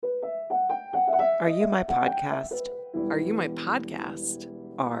Are you my podcast? Are you my podcast?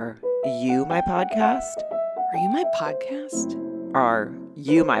 Are you my podcast? Are you my podcast? Are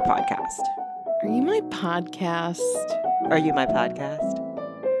you my podcast? Are you my podcast? Are you my podcast?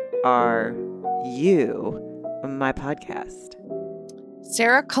 Are you my podcast?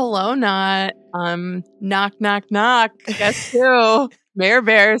 Sarah Colonna, knock, knock, knock. Guess who? Mayor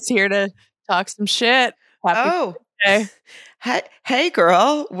Bear's here to talk some shit. Happy birthday. Hey,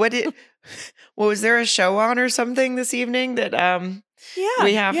 girl. Was there a show on or something this evening that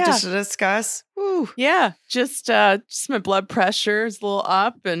we have to discuss? Woo. Yeah, just my blood pressure is a little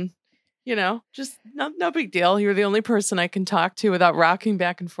up, and just no big deal. You're the only person I can talk to without rocking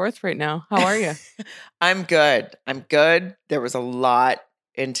back and forth right now. How are you? I'm good. There was a lot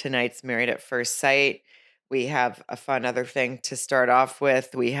in tonight's Married at First Sight. We have a fun other thing to start off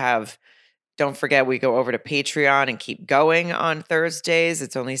with. Don't forget, we go over to Patreon and keep going on Thursdays.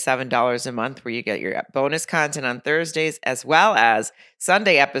 It's only $7 a month where you get your bonus content on Thursdays, as well as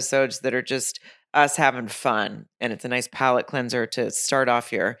Sunday episodes that are just us having fun. And it's a nice palate cleanser to start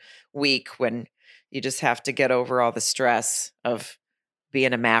off your week when you just have to get over all the stress of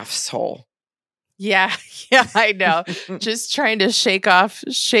being a maths hole. Yeah, I know. Just trying to shake off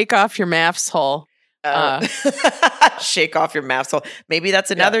your maths hole. Shake off your maths hole. Maybe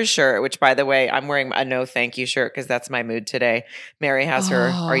that's another shirt, which, by the way, I'm wearing a no thank you shirt because that's my mood today. Mary has her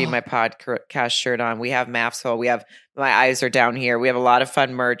Are You My Podcast shirt on. We have maths hole. We have My Eyes Are Down Here. We have a lot of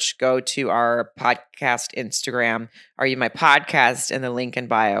fun merch. Go to our podcast Instagram, Are You My Podcast, and the link in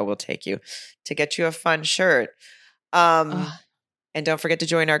bio will take you to get you a fun shirt. And don't forget to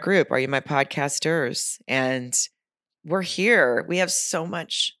join our group, Are You My Podcasters? And we're here. We have so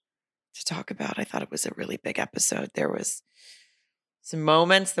much to talk about. I thought it was a really big episode. There was some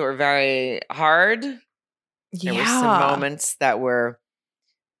moments that were very hard. There were some moments that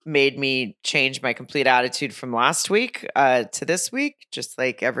made me change my complete attitude from last week to this week, just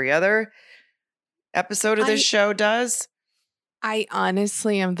like every other episode of this show does. I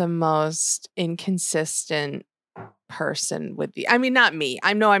honestly am the most inconsistent person with I mean, not me.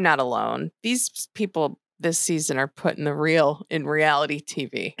 I know I'm not alone. These people this season are putting the real in reality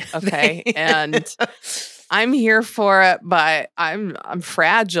TV. Okay. And I'm here for it, but I'm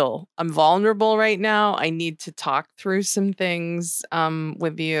fragile. I'm vulnerable right now. I need to talk through some things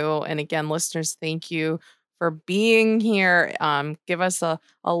with you. And again, listeners, thank you for being here. Give us a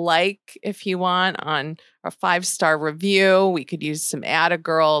like if you want on a 5-star review. We could use some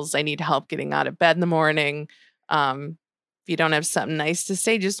girls. I need help getting out of bed in the morning. If you don't have something nice to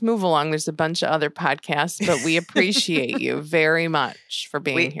say, just move along. There's a bunch of other podcasts, but we appreciate you very much for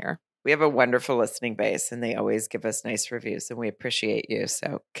being here. We have a wonderful listening base, and they always give us nice reviews, and we appreciate you.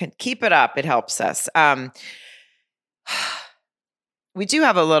 So keep it up. It helps us. We do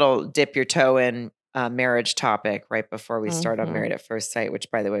have a little dip your toe in marriage topic right before we start on Married at First Sight, which,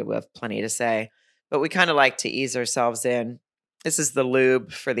 by the way, we'll have plenty to say. But we kind of like to ease ourselves in. This is the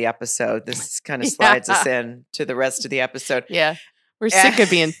lube for the episode. This kind of slides us in to the rest of the episode. Yeah. We're sick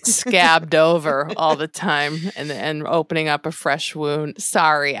of being scabbed over all the time and opening up a fresh wound.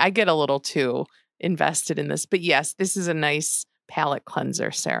 Sorry, I get a little too invested in this. But yes, this is a nice palate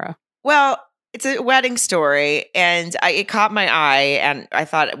cleanser, Sarah. Well, it's a wedding story, and it caught my eye, and I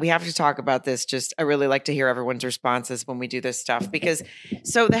thought we have to talk about this. I really like to hear everyone's responses when we do this stuff.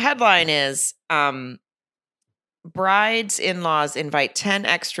 So the headline is... bride's in-laws invite 10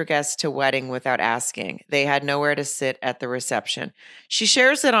 extra guests to wedding without asking. They had nowhere to sit at the reception. She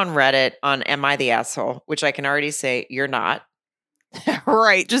shares it on Reddit on Am I the Asshole? Which I can already say you're not.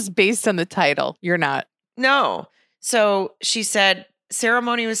 Right. Just based on the title. You're not. No. So she said,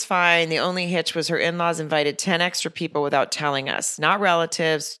 ceremony was fine. The only hitch was her in-laws invited 10 extra people without telling us. Not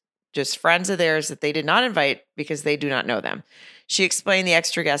relatives, just friends of theirs that they did not invite because they do not know them. She explained the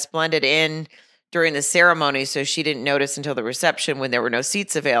extra guests blended in during the ceremony, so she didn't notice until the reception when there were no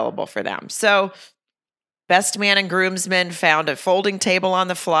seats available for them. So best man and groomsmen found a folding table on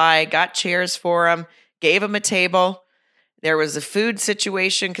the fly, got chairs for them, gave them a table. There was a food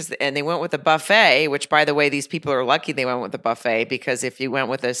situation and they went with a buffet, which, by the way, these people are lucky they went with a buffet, because if you went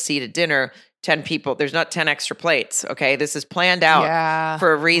with a seated dinner, 10 people, there's not 10 extra plates. Okay. This is planned out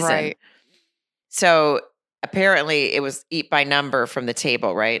for a reason. Right. So apparently it was eat by number from the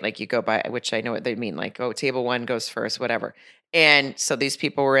table, right? Like you go by, which I know what they mean, like, oh, table 1 goes first, whatever. And so these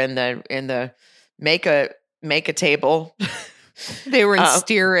people were in the make a table. They were in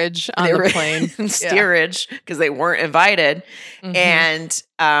steerage on the plane. In steerage because they weren't invited. Mm-hmm.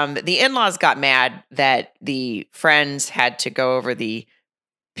 And the in-laws got mad that the friends had to go over the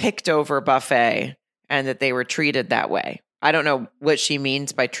picked over buffet and that they were treated that way. I don't know what she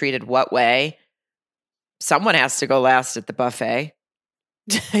means by treated what way. someone has to go last at the buffet.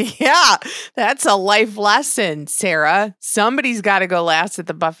 Yeah, that's a life lesson, Sarah. Somebody's got to go last at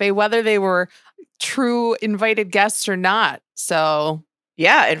the buffet, whether they were true invited guests or not. So,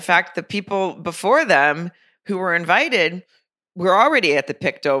 yeah, in fact, the people before them who were invited were already at the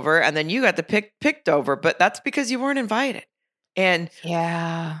picked over, and then you got the picked over, but that's because you weren't invited. And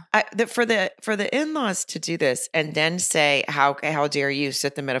yeah, for the in-laws to do this and then say how dare you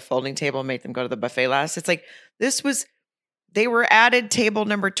sit them at a folding table and make them go to the buffet last? It's like they were added table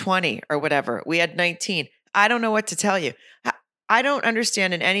number 20 or whatever. We had 19. I don't know what to tell you. I don't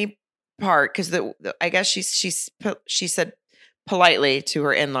understand in any part because I guess she said politely to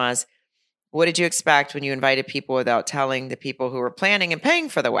her in-laws, what did you expect when you invited people without telling the people who were planning and paying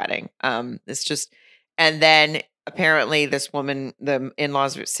for the wedding? It's just, and then apparently this woman, the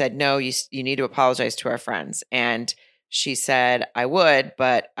in-laws said, no, you need to apologize to our friends. And she said, I would,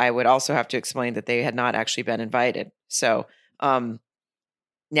 but I would also have to explain that they had not actually been invited. So, and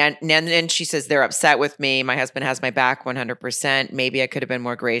she says, they're upset with me. My husband has my back 100%. Maybe I could have been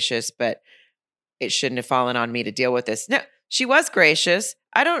more gracious, but it shouldn't have fallen on me to deal with this. No, she was gracious.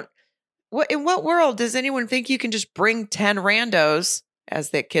 In what world does anyone think you can just bring 10 randos, as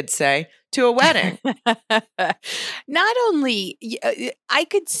the kids say, to a wedding? Not only, I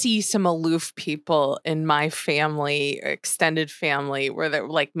could see some aloof people in my family, extended family, where they're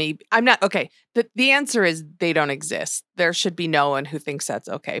like, maybe, I'm not, okay. The answer is they don't exist. There should be no one who thinks that's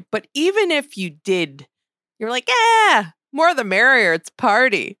okay. But even if you did, you're like, more the merrier. It's a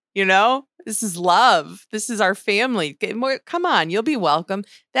party, This is love. This is our family. Come on, you'll be welcome.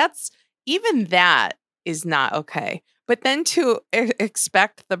 Even that is not okay. But then to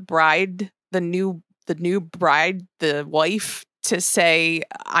expect the bride, the new bride, the wife, to say,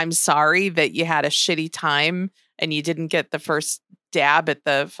 I'm sorry that you had a shitty time and you didn't get the first dab at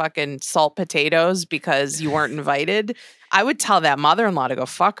the fucking salt potatoes because you weren't invited. I would tell that mother-in-law to go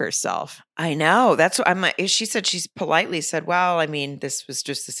fuck herself. I know. That's what she said. She's politely said, well, I mean, this was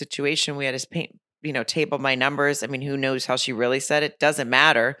just the situation. We had to paint, table my numbers. I mean, who knows how she really said it? Doesn't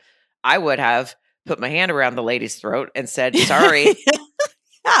matter. I would have put my hand around the lady's throat and said, sorry.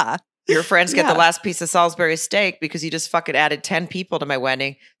 Yeah. Your friends get the last piece of Salisbury steak because you just fucking added 10 people to my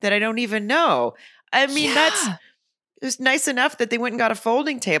wedding that I don't even know. I mean, it was nice enough that they went and got a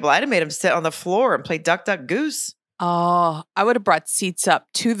folding table. I'd have made them sit on the floor and play Duck, Duck, Goose. Oh, I would have brought seats up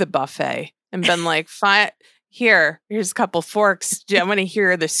to the buffet and been like, fine, here's a couple forks. I want to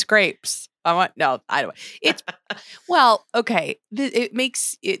hear the scrapes. I don't. It's well, okay.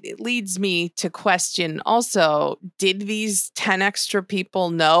 It leads me to question also, did these 10 extra people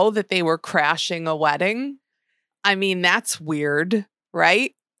know that they were crashing a wedding? I mean, that's weird,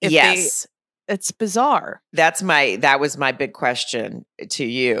 right? Yes. It's bizarre. That was my big question to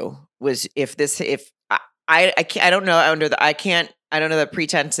you was I don't know I don't know the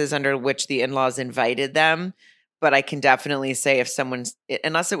pretenses under which the in-laws invited them. But I can definitely say if someone's,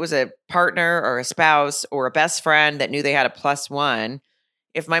 unless it was a partner or a spouse or a best friend that knew they had a +1,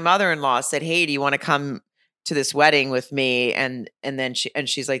 if my mother-in-law said, hey, do you want to come to this wedding with me? And then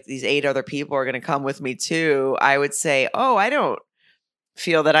she's like, these 8 other people are going to come with me too. I would say, oh, I don't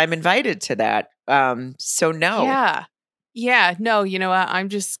feel that I'm invited to that. So no. Yeah. Yeah. No, you know what?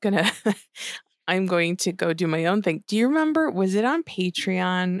 I'm going to go do my own thing. Do you remember, was it on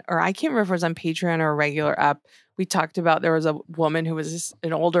Patreon, or I can't remember if it was on Patreon or a regular app? We talked about there was a woman who was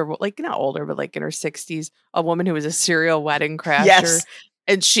an older, like not older, but like in her 60s, a woman who was a serial wedding crasher. Yes.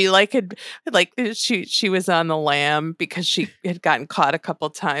 And she she was on the lam because she had gotten caught a couple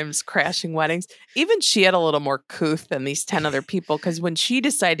times crashing weddings. Even she had a little more couth than these 10 other people, because when she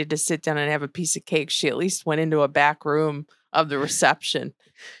decided to sit down and have a piece of cake, she at least went into a back room of the reception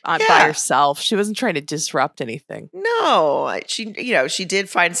by herself. She wasn't trying to disrupt anything. No, she did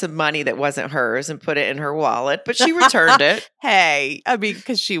find some money that wasn't hers and put it in her wallet, but she returned it. Hey, I mean,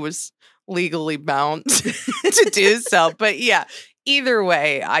 because she was legally bound to do so. But yeah, either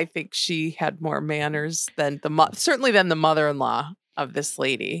way, I think she had more manners than certainly than the mother-in-law of this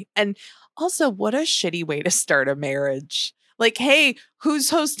lady. And also, what a shitty way to start a marriage. Like, hey,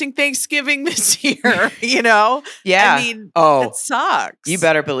 who's hosting Thanksgiving this year? Yeah. I mean, it sucks. You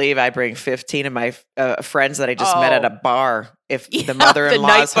better believe I bring 15 of my friends that I just met at a bar. If the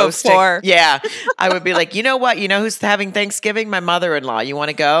mother-in-law is hosting. Yeah. I would be like, you know what? You know who's having Thanksgiving? My mother-in-law. You want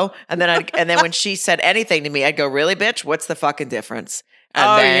to go? And then when she said anything to me, I'd go, really, bitch? What's the fucking difference?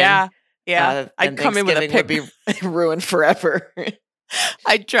 And yeah. I'd come in with a would be ruined forever.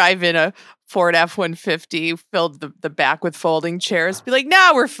 I'd drive in a Ford F-150, filled the back with folding chairs. Be like,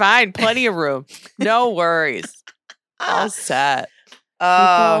 no, we're fine. Plenty of room. No worries. All set.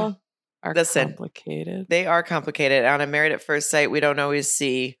 People, are Listen, complicated. they are complicated. On a Married at First Sight, we don't always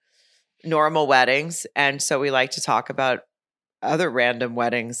see normal weddings. And so we like to talk about other random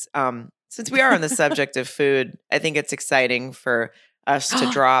weddings. Since we are on the subject of food, I think it's exciting for us to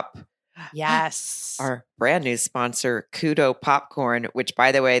drop Yes. our brand new sponsor, Kudo Popcorn, which,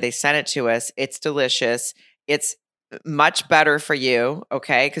 by the way, they sent it to us. It's delicious. It's much better for you,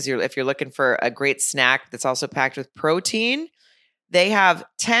 okay? Because if you're looking for a great snack that's also packed with protein, they have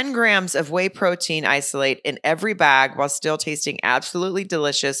 10 grams of whey protein isolate in every bag while still tasting absolutely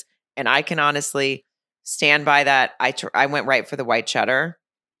delicious. And I can honestly stand by that. I went right for the white cheddar.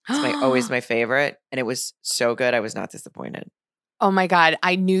 It's always my favorite. And it was so good. I was not disappointed. Oh my God.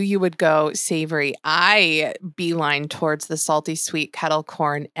 I knew you would go savory. I beeline towards the salty sweet kettle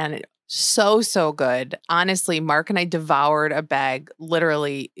corn, and so good. Honestly, Mark and I devoured a bag.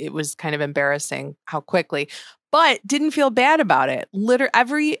 Literally, it was kind of embarrassing how quickly, but didn't feel bad about it.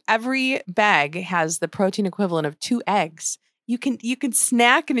 Every bag has the protein equivalent of 2 eggs. You can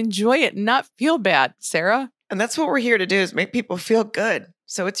snack and enjoy it and not feel bad, Sarah. And that's what we're here to do, is make people feel good.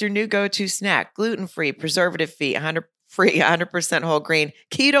 So it's your new go-to snack, gluten-free, preservative-free, 100% whole grain,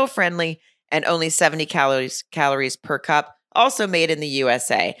 keto-friendly, and only 70 calories per cup. Also made in the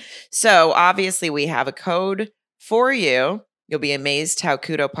USA. So obviously we have a code for you. You'll be amazed how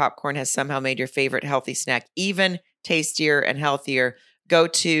Kudo Popcorn has somehow made your favorite healthy snack even tastier and healthier. Go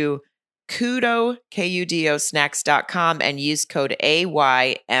to snacks.com and use code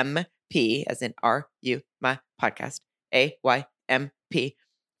AYMP, as in RU, my podcast, AYMP,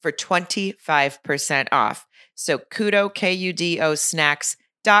 for 25% off. So Kudo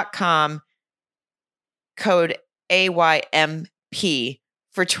snacks.com, code AYMP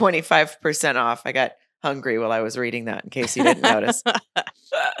for 25% off. I got hungry while I was reading that, in case you didn't notice.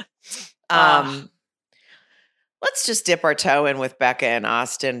 Let's just dip our toe in with Becca and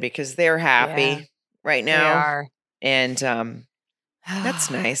Austin, because they're happy right now. They are. And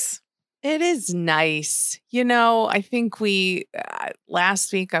that's nice. It is nice. I think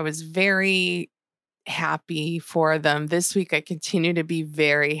last week I was very happy for them. This week I continue to be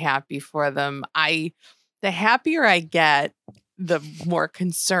very happy for them. The happier I get, the more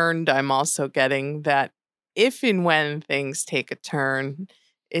concerned I'm also getting that if and when things take a turn,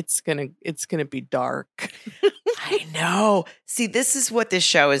 it's gonna be dark. I know. See, this is what this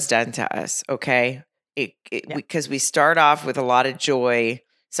show has done to us, okay? Because we start off with a lot of joy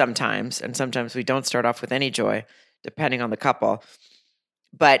sometimes, and sometimes we don't start off with any joy, depending on the couple.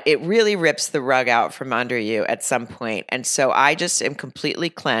 But it really rips the rug out from under you at some point. And so I just am completely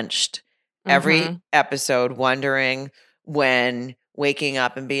clenched every episode, wondering when waking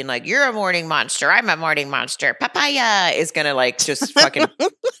up and being like, you're a morning monster, I'm a morning monster, papaya, is going to just fucking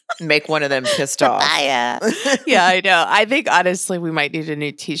make one of them pissed off. Yeah, I know. I think honestly we might need a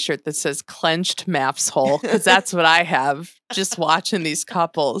new t-shirt that says clenched maps hole, because that's what I have just watching these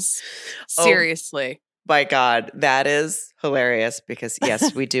couples. Seriously. My God, that is hilarious, because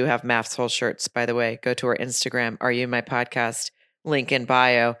yes, we do have maps hole shirts, by the way. Go to our Instagram, Are You My Podcast, link in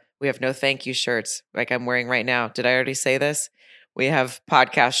bio. We have no thank you shirts like I'm wearing right now. Did I already say this? We have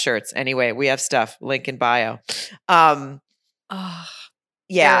podcast shirts. Anyway, we have stuff, link in bio.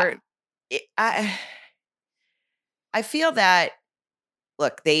 Yeah. I feel that,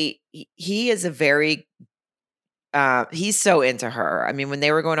 look, he is a very, he's so into her. I mean, when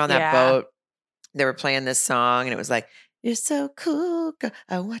they were going on that boat, they were playing this song and it was like, you're so cool, girl.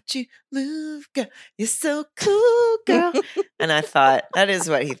 I watch you move, girl. You're so cool, girl. And I thought, that is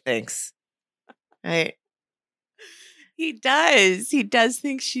what he thinks. Right? He does. He does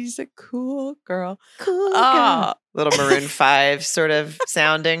think she's a cool girl. Cool girl. Little Maroon 5 sort of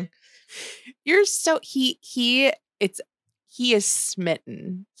sounding. You're so he is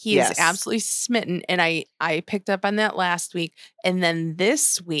smitten. He is absolutely smitten. And I picked up on that last week. And then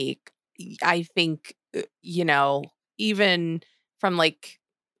this week, I think, even from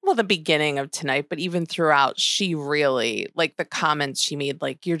the beginning of tonight, but even throughout, she really, the comments she made,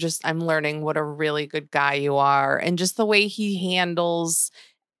 I'm learning what a really good guy you are. And just the way he handles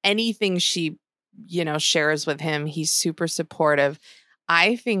anything she, shares with him, he's super supportive.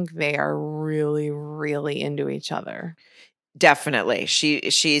 I think they are really, really into each other. Definitely.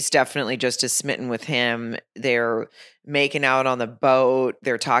 She's definitely just as smitten with him. They're making out on the boat.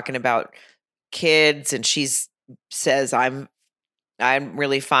 They're talking about kids, and she says, I'm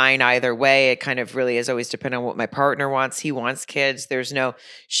really fine either way. It kind of really is always dependent on what my partner wants. He wants kids.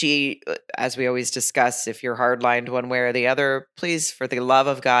 As we always discuss, if you're hardlined one way or the other, please, for the love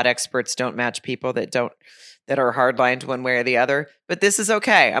of God, experts don't match people that are hardlined one way or the other. But this is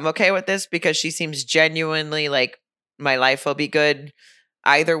okay. I'm okay with this, because she seems genuinely like, my life will be good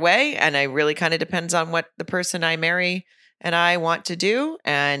either way. And it really kind of depends on what the person I marry and I want to do.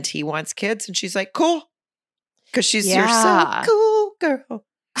 And he wants kids. And she's like, cool. Because you're so Yeah. cool, girl.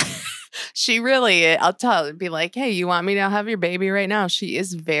 She really, I'll be like, hey, you want me to have your baby right now? She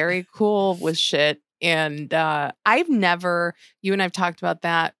is very cool with shit. And I've never, you and I've talked about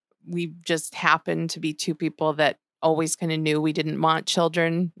that. We just happened to be two people that always kind of knew we didn't want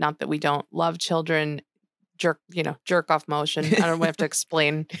children. Not that we don't love children. Jerk off motion. I don't have to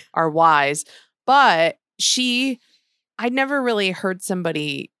explain our whys. But I'd never really heard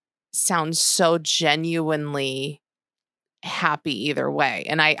somebody sound so genuinely happy either way.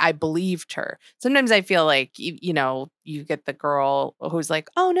 And I believed her. Sometimes I feel like, you get the girl who's like,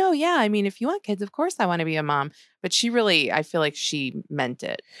 oh, no, yeah. I mean, if you want kids, of course I want to be a mom. But I feel like she meant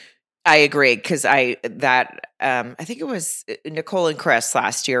it. I agree because I think it was Nicole and Chris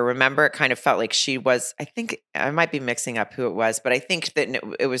last year. Remember, it kind of felt like she was. I think I might be mixing up who it was, but I think that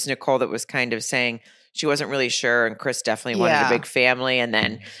it was Nicole that was kind of saying she wasn't really sure, and Chris definitely wanted a big family, and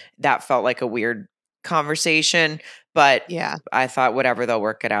then that felt like a weird conversation. But yeah, I thought whatever, they'll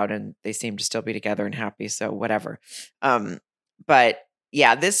work it out, and they seem to still be together and happy. So whatever. But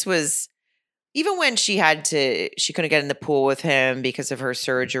yeah, this was. Even when she couldn't get in the pool with him because of her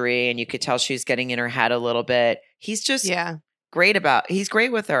surgery, and you could tell she's getting in her head a little bit. He's just he's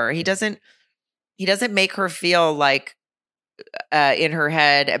great with her. He doesn't make her feel like in her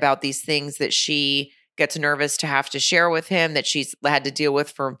head about these things that she gets nervous to have to share with him, that she's had to deal with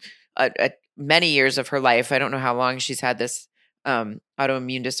for many years of her life. I don't know how long she's had this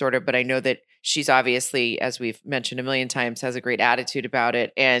autoimmune disorder, but I know that she's obviously, as we've mentioned a million times, has a great attitude about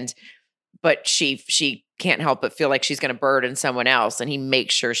it. But she can't help but feel like she's going to burden someone else, and he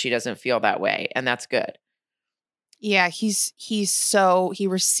makes sure she doesn't feel that way, and that's good. Yeah, he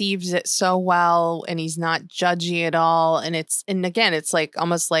receives it so well, and he's not judgy at all. And again, it's like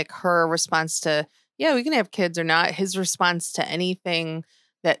almost like her response to, yeah, we can have kids or not. His response to anything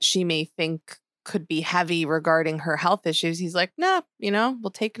that she may think could be heavy regarding her health issues, he's like, nah,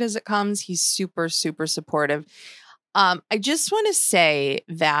 we'll take it as it comes. He's super, super supportive. I just want to say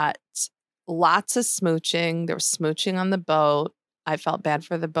that lots of smooching. There was smooching on the boat. I felt bad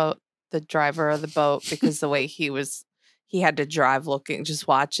for the driver of the boat, because the way he had to drive just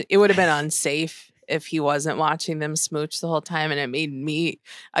watch it. It would have been unsafe if he wasn't watching them smooch the whole time. And it made me,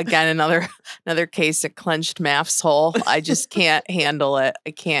 again, another case of clenched MAF's hole. I just can't handle it.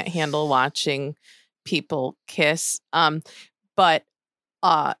 I can't handle watching people kiss. But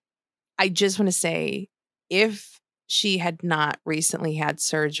I just want to say, if she had not recently had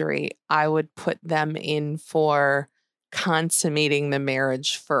surgery, I would put them in for consummating the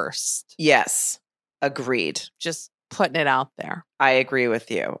marriage first. Yes. Agreed. Just putting it out there. I agree with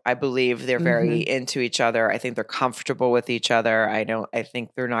you. I believe they're very into each other. I think they're comfortable with each other. I think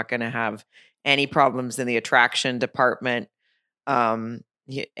they're not going to have any problems in the attraction department. And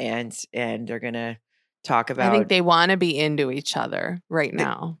they're going to talk about. I think they want to be into each other right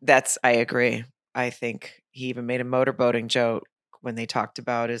now. I agree. I think he even made a motorboating joke when they talked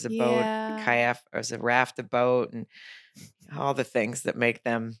about as a boat, kayak, as a raft, a boat, and all the things that make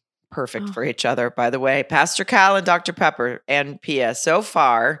them perfect for each other. By the way, Pastor Cal and Dr. Pepper and Pia, so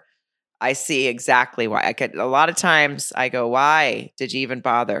far, I see exactly why. A lot of times I go, why did you even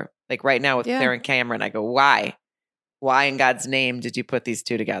bother? Like right now with Claire and Cameron, I go, why? Why in God's name did you put these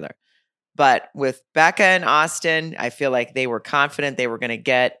two together? But with Becca and Austin, I feel like they were confident they were going to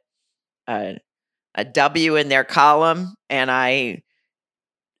get a W in their column. And I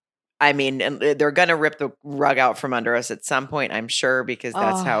mean, they're going to rip the rug out from under us at some point, I'm sure, because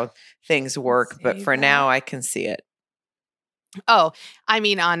that's how things work. But for now, I can see it. Oh, I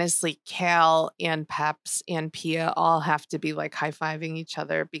mean, honestly, Cal and Peps and Pia all have to be like high-fiving each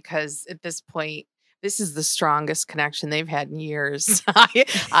other, because at this point, this is the strongest connection they've had in years.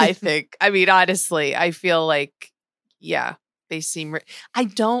 I think. I mean, honestly, I feel like, yeah, they seem. I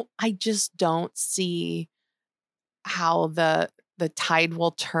just don't see how the tide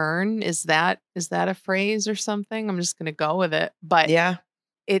will turn. Is that a phrase or something? I'm just gonna go with it. But yeah,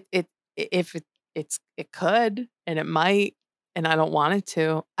 it could, and it might, and I don't want it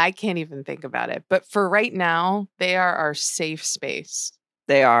to. I can't even think about it. But for right now, they are our safe space.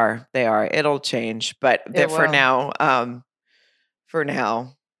 They are. It'll change, but for now,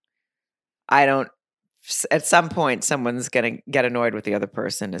 I don't. At some point, someone's gonna get annoyed with the other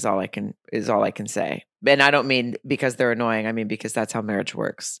person. Is all I can say. And I don't mean because they're annoying. I mean because that's how marriage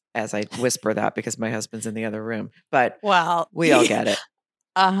works. As I whisper that because my husband's in the other room, but we all get it.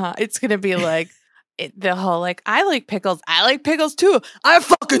 It's gonna be like, the whole like, I like pickles too. I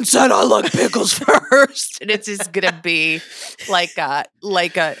fucking said I like pickles first. And it's just gonna be like a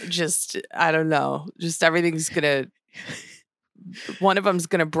just, I don't know, just everything's gonna, one of them's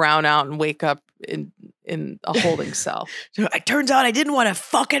gonna brown out and wake up in a holding cell. It turns out I didn't want to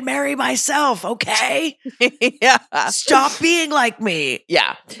fucking marry myself. Okay. Yeah. Stop being like me.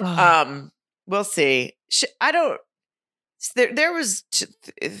 Yeah. We'll see. I don't. There was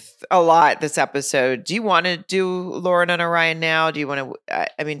a lot this episode. Do you want to do Lauren and Orion now? Do you want to?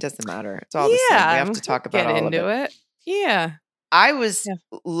 I mean, it doesn't matter. It's all the same. We have to talk about all of it. Yeah. I was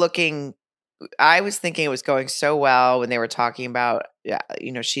looking. I was thinking it was going so well when they were talking about.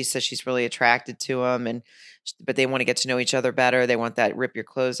 She says she's really attracted to him, but they want to get to know each other better. They want that rip your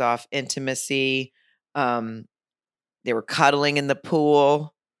clothes off intimacy. They were cuddling in the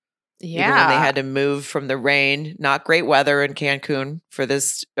pool. Yeah. Even when they had to move from the rain. Not great weather in Cancun for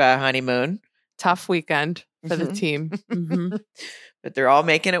this honeymoon. Tough weekend for the team. Mm-hmm. But they're all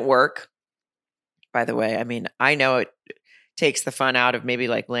making it work. By the way, I mean, I know it takes the fun out of maybe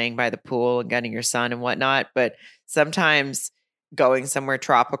like laying by the pool and getting your sun and whatnot. But sometimes going somewhere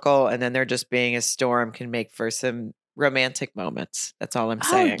tropical and then there just being a storm can make for some romantic moments. That's all I'm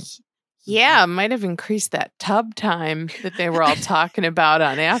saying. Yeah, might have increased that tub time that they were all talking about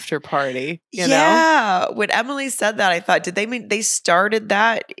on After Party. You know? When Emily said that, I thought, did they mean they started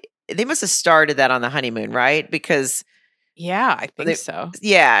that? They must have started that on the honeymoon, right? Because I think so.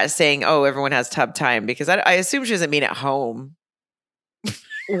 Yeah, saying, "Oh, everyone has tub time," because I assume she doesn't mean at home.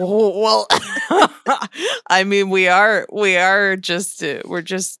 Well, I mean, we're just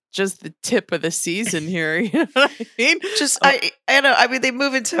the tip of the season here. You know what I mean? I mean, they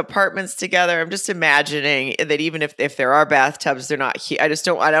move into apartments together. I'm just imagining that even if there are bathtubs, they're not. I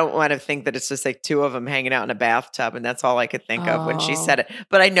don't want to think that it's just like two of them hanging out in a bathtub, and that's all I could think of when she said it.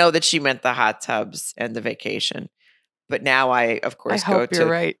 But I know that she meant the hot tubs and the vacation. But now I, of course, you're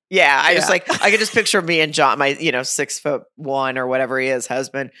right. Yeah, I could just picture me and John, my 6'1" or whatever he is,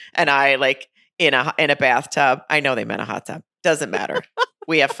 husband, and I like in a bathtub. I know they meant a hot tub. Doesn't matter.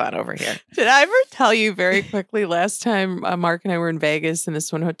 We have fun over here. Did I ever tell you very quickly last time Mark and I were in Vegas in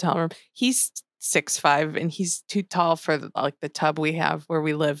this one hotel room? He's 6'5" and he's too tall for the tub we have where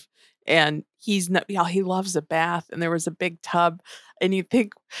we live. And he's not, he loves a bath, and there was a big tub, and you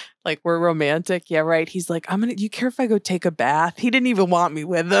think like we're romantic. Yeah, right. He's like, do you care if I go take a bath? He didn't even want me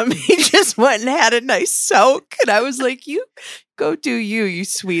with him. He just went and had a nice soak. And I was like, you go do you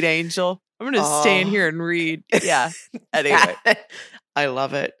sweet angel. I'm going to stay in here and read. Yeah. Anyway. I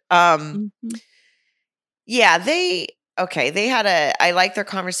love it. Yeah, they had I like their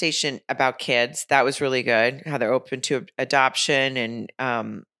conversation about kids. That was really good. How they're open to adoption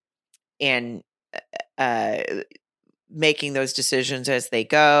and making those decisions as they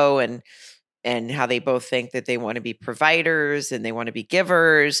go, and how they both think that they want to be providers and they want to be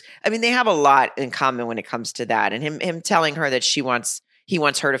givers. I mean, they have a lot in common when it comes to that. And him telling her that he wants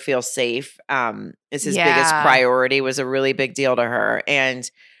her to feel safe is his biggest priority, was a really big deal to her. And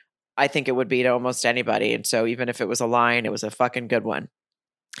I think it would be to almost anybody. And so even if it was a line, it was a fucking good one.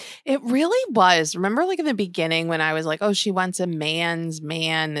 It really was. Remember, like in the beginning when I was like, "Oh, she wants a man's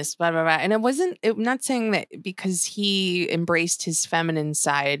man," this blah blah blah, and I'm not saying that because he embraced his feminine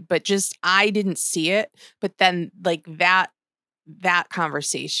side, but just I didn't see it. But then, like that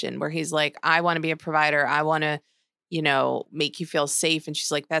conversation where he's like, "I want to be a provider. I want to, make you feel safe," and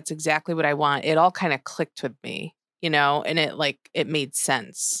she's like, "That's exactly what I want." It all kind of clicked with me, and it made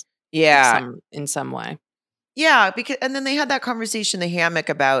sense. Yeah, in some way. Yeah, and then they had that conversation in the hammock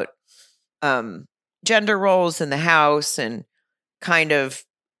about gender roles in the house, and kind of,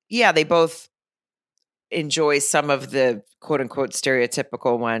 they both enjoy some of the quote unquote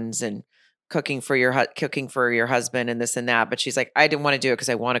stereotypical ones, and cooking for your husband and this and that. But she's like, I didn't want to do it because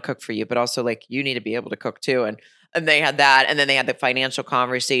I want to cook for you, but also like you need to be able to cook too. And they had that, and then they had the financial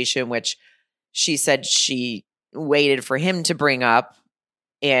conversation, which she said she waited for him to bring up.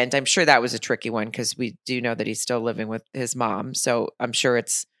 And I'm sure that was a tricky one because we do know that he's still living with his mom. So I'm sure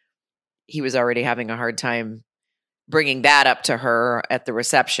he was already having a hard time bringing that up to her at the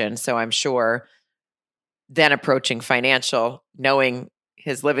reception. So I'm sure then approaching financial, knowing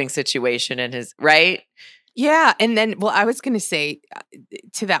his living situation and his, right? Yeah. And then, well, I was going to say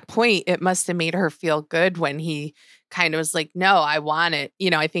to that point, it must have made her feel good when he kind of was like, no, I want it.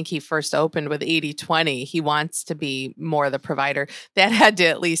 I think he first opened with 80-20. He wants to be more the provider. That had to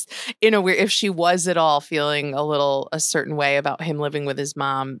at least, if she was at all feeling a certain way about him living with his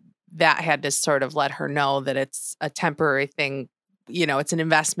mom, that had to sort of let her know that it's a temporary thing. It's an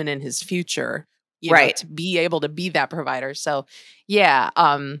investment in his future, right? To be able to be that provider. So yeah,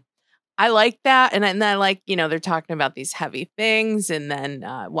 I like that. And then I like, they're talking about these heavy things. And then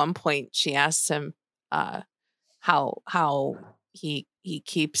at one point she asks him how he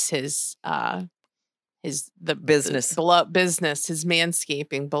keeps his the Business. below business, his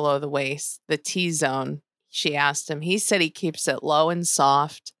manscaping below the waist, the T-zone. She asked him. He said he keeps it low and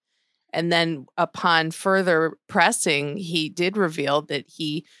soft. And then upon further pressing, he did reveal that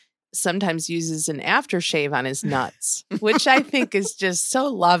he sometimes uses an aftershave on his nuts, which I think is just so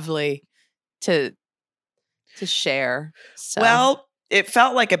lovely to share. So. Well, it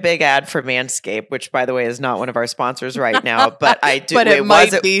felt like a big ad for Manscaped, which, by the way, is not one of our sponsors right now. But I do. But it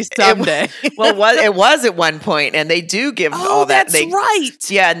might be someday. It was at one point, and they do give all that. That's right.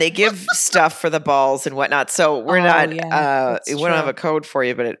 Yeah, and they give stuff for the balls and whatnot. So we're not. We don't have a code for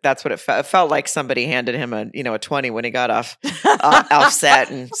you, but that's what it felt. It felt like somebody handed him a 20 when he got off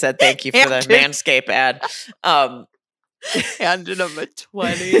set and said thank you for the Manscaped ad. Handed him a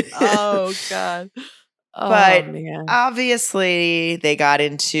 20. Oh God. But obviously they got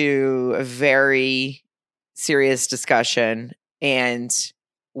into a very serious discussion, and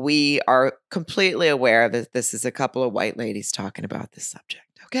we are completely aware that this is a couple of white ladies talking about this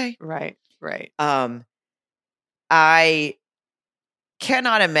subject. Okay. Right. I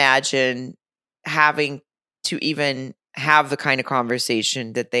cannot imagine having to even have the kind of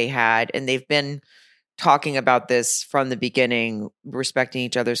conversation that they had, and they've been talking about this from the beginning, respecting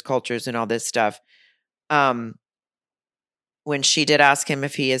each other's cultures and all this stuff. When she did ask him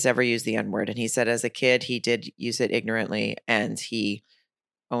if he has ever used the N-word, and he said as a kid he did use it ignorantly, and he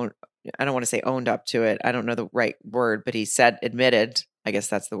I don't want to say owned up to it. I don't know the right word, but he said admitted, I guess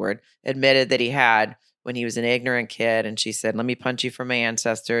that's the word, admitted that he had when he was an ignorant kid. And she said, let me punch you for my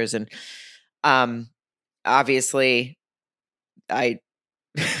ancestors. And obviously that's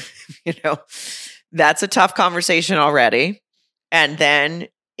a tough conversation already. And then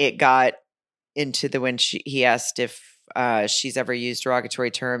it got into when he asked if she's ever used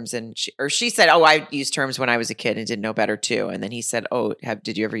derogatory terms, and she said, "Oh, I used terms when I was a kid and didn't know better too." And then he said, "Oh,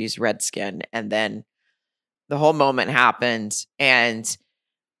 did you ever use redskin?" And then the whole moment happened, and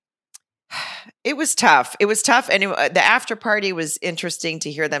it was tough. It was tough, and the after party was interesting to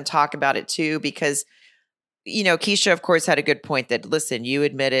hear them talk about it too, because Keisha, of course, had a good point that, listen, you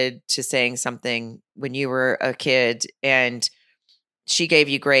admitted to saying something when you were a kid, and she gave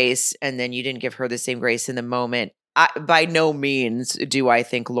you grace, and then you didn't give her the same grace in the moment. By no means do I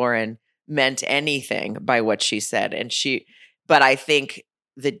think Lauren meant anything by what she said. But I think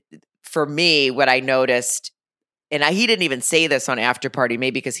that for me, what I noticed, and he didn't even say this on after party,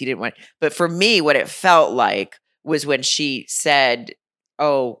 maybe because he didn't want, but for me, what it felt like was when she said,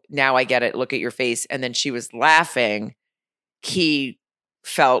 "Oh, now I get it. Look at your face." And then she was laughing. He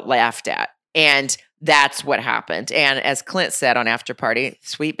felt laughed at. And that's what happened. And as Clint said on after party,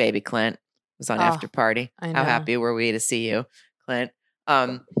 sweet baby Clint was on after party. How happy were we to see you, Clint?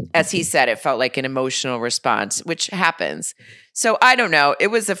 As he said, it felt like an emotional response, which happens. So I don't know. It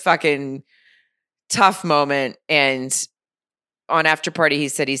was a fucking tough moment. And on after party, he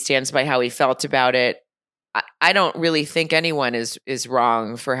said he stands by how he felt about it. I don't really think anyone is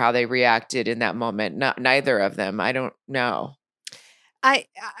wrong for how they reacted in that moment. Neither of them. I don't know.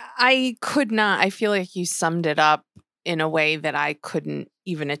 I could not. I feel like you summed it up in a way that I couldn't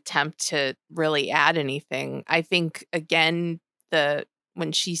even attempt to really add anything. I think again,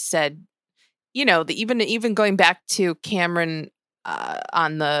 when she said, even going back to Cameron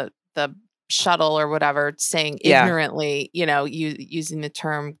on the shuttle or whatever, saying ignorantly, using the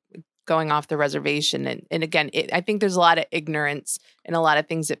term going off the reservation. And again, I think there's a lot of ignorance and a lot of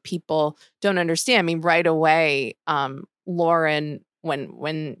things that people don't understand. I mean, right away, Lauren,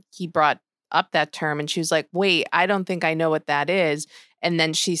 when he brought up that term and she was like, wait, I don't think I know what that is. And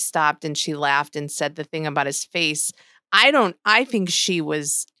then she stopped and she laughed and said the thing about his face. I don't think she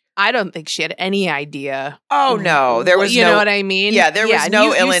had any idea. Oh no, there was you know what I mean? Yeah, there was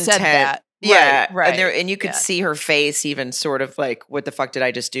no ill intent. Yeah, right. And you could see her face, even sort of like, what the fuck did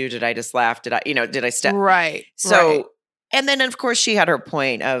I just do? Did I just laugh? Did I step? Right. So, right. And then of course she had her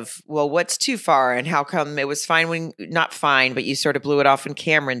point of, well, what's too far, and how come it was fine when not fine, but you sort of blew it off when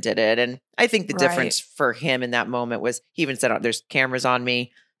Cameron did it. And I think the difference for him in that moment was he even said, "There's cameras on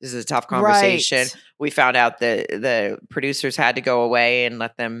me. This is a tough conversation." Right. We found out that the producers had to go away and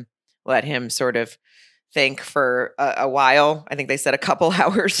let him sort of think for a while. I think they said a couple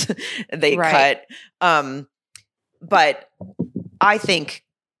hours they cut. But I think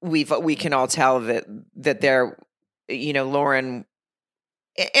we can all tell that they're, Lauren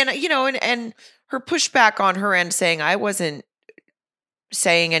and her pushback on her end saying, I wasn't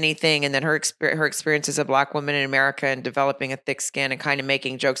saying anything, and then her experience as a Black woman in America and developing a thick skin and kind of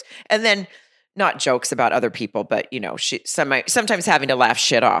making jokes, and then not jokes about other people, but she sometimes having to laugh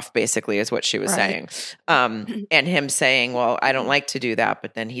shit off, basically, is what she was saying. And him saying, "Well, I don't like to do that,"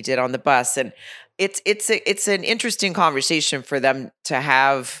 but then he did on the bus, and it's an interesting conversation for them to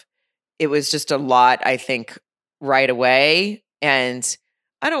have. It was just a lot, I think, right away, and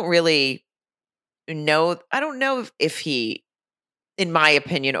I don't really know. I don't know if he, in my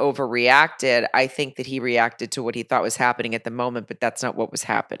opinion, overreacted. I think that he reacted to what he thought was happening at the moment, but that's not what was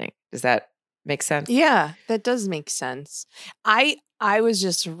happening. Does that make sense? Yeah, that does make sense. I was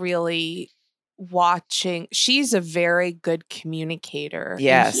just really watching. She's a very good communicator, and he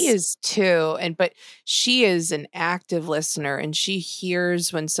Yes. is too. But she is an active listener, and she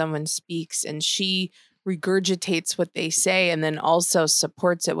hears when someone speaks, and she regurgitates what they say and then also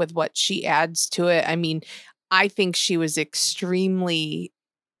supports it with what she adds to it. I mean, I think she was extremely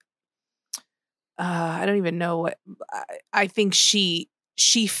I don't even know what I think she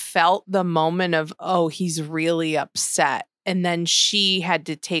felt the moment of, oh, he's really upset, and then she had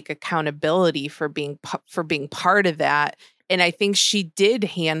to take accountability for being part of that. And I think she did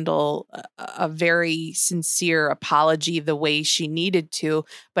handle a very sincere apology the way she needed to,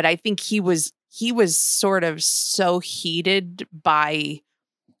 but I think he was sort of so heated by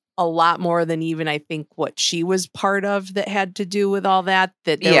a lot more than even I think what she was part of that had to do with all that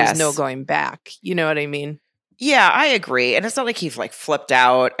there was no Yes. going back. You know what I mean? Yeah, I agree. And it's not like he's like flipped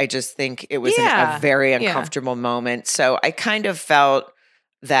out. I just think it was a Yeah. very Yeah. uncomfortable moment. So I kind of felt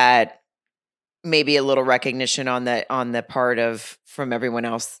that maybe a little recognition on the part of from everyone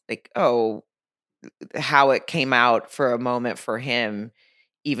else, like, oh, how it came out for a moment for him,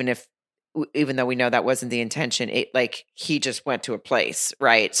 even though we know that wasn't the intention, it like he just went to a place,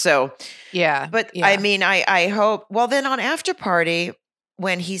 right? So, Yeah. but I Yeah. mean, I hope. Well, then on after party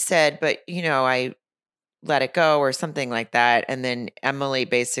when he said, "But I let it go," or something like that, and then Emily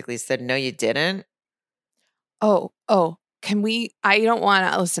basically said, "No, you didn't." Oh, can we I don't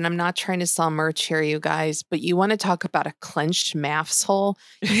wanna listen, I'm not trying to sell merch here, you guys, but you wanna talk about a clenched maths hole?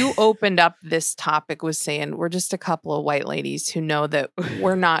 You opened up this topic with saying, "We're just a couple of white ladies who know that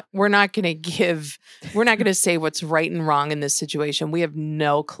we're not gonna say what's right and wrong in this situation. We have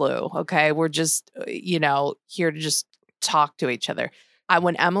no clue, okay? We're just, here to just talk to each other."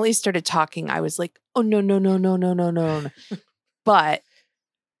 When Emily started talking, I was like, "Oh, no, no, no, no, no, no, no, no." But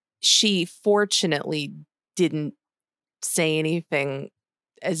she fortunately didn't say anything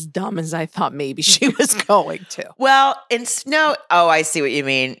as dumb as I thought maybe she was going to. Well, no. Oh, I see what you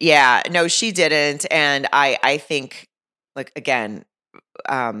mean. Yeah, no, she didn't, and I think, like, again,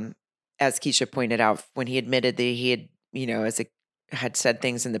 um, as Keisha pointed out, when he admitted that he had, had said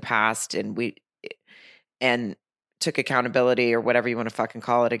things in the past, and took accountability or whatever you want to fucking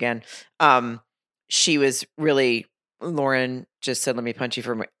call it again. She was really, Lauren just said, "Let me punch you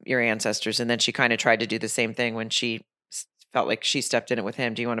for your ancestors," and then she kind of tried to do the same thing when she felt like she stepped in it with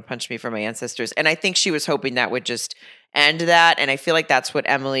him. "Do you want to punch me for my ancestors?" And I think she was hoping that would just end that. And I feel like that's what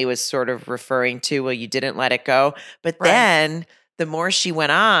Emily was sort of referring to. Well, you didn't let it go, but Right. then the more she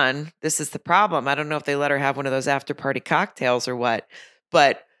went on, this is the problem. I don't know if they let her have one of those after party cocktails or what,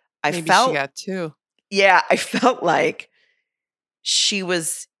 but I Maybe she felt, got two. yeah, I felt like she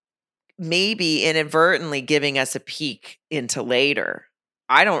was maybe inadvertently giving us a peek into later.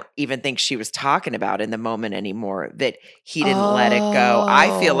 I don't even think she was talking about in the moment anymore that he didn't let it go.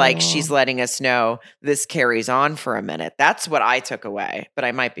 I feel like she's Oh. letting us know this carries on for a minute. That's what I took away, but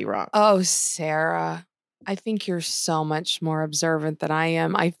I might be wrong. Oh, Sarah. I think you're so much more observant than I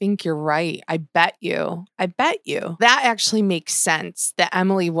am. I think you're right. I bet you. I bet you. That actually makes sense that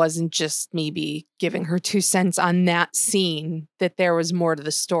Emily wasn't just maybe giving her 2 cents on that scene, that there was more to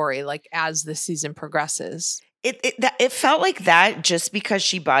the story, like as the season progresses. It felt like that just because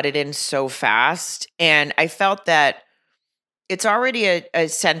she butted in so fast, and I felt that it's already a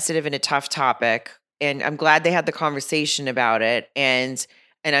sensitive and a tough topic, and I'm glad they had the conversation about it, and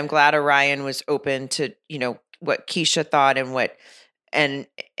I'm glad Orion was open to what Keisha thought and what and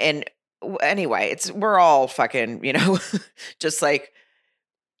and anyway, we're all fucking just like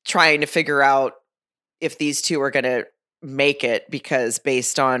trying to figure out if these two are gonna make it, because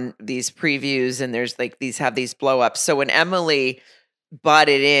based on these previews and there's like these blow ups. So when Emily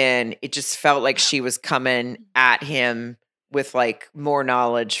butted in, it just felt like she was coming at him with like more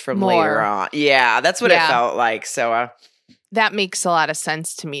knowledge from later More. on. Yeah, that's what it Yeah. felt like. So That makes a lot of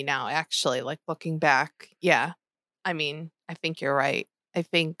sense to me now, actually, like looking back. Yeah. I mean, I think you're right. I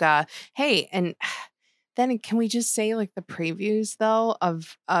think hey, and then can we just say like the previews though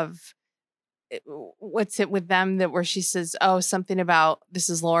of what's it with them that where she says, oh, something about, this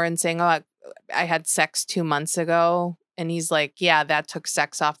is Lauren saying, oh, I had sex 2 months ago. And he's like, yeah, that took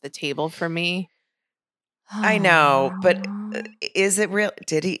sex off the table for me. I know, but is it real?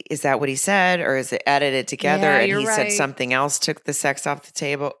 Is that what he said, or is it edited together? Yeah, And you're he said right. something else took the sex off the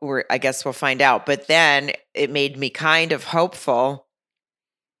table? Or I guess we'll find out. But then it made me kind of hopeful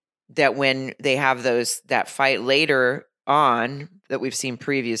that when they have that fight later on that we've seen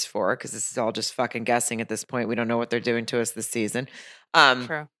previews for, because this is all just fucking guessing at this point. We don't know what they're doing to us this season.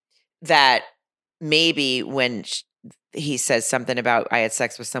 True. That maybe when he says something about I had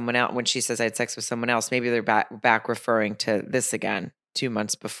sex with someone else, when she says I had sex with someone else, maybe they're back referring to this again 2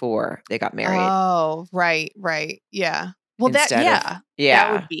 months before they got married. Oh, right. Yeah. Well, that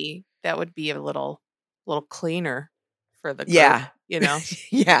would be a little cleaner for the group, you know?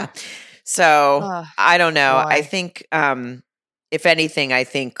 Yeah. So I don't know. Boy. I think, if anything, I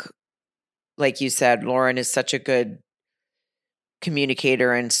think, like you said, Lauren is such a good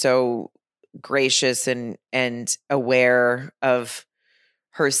communicator and so gracious and aware of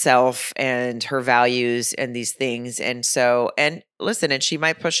herself and her values and these things. And so, and listen, and she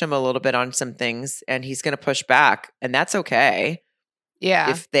might push him a little bit on some things and he's going to push back, and that's okay.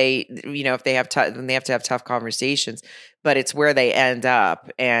 Yeah. If they, if they have then they have to have tough conversations, but it's where they end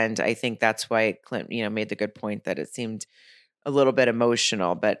up. And I think that's why Clint, made the good point that it seemed a little bit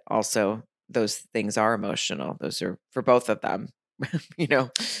emotional, but also those things are emotional. Those are for both of them,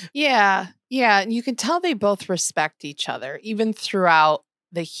 Yeah. And you can tell they both respect each other, even throughout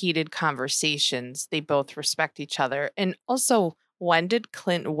the heated conversations. They both respect each other. And also, when did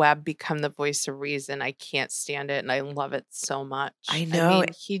Clint Webb become the voice of reason? I can't stand it. And I love it so much. I know.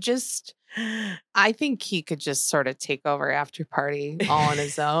 I think he could just sort of take over After Party all on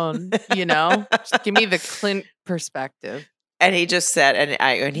his own, Just give me the Clint perspective. And he just said,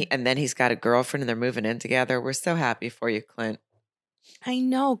 and then he's got a girlfriend and they're moving in together. We're so happy for you, Clint. I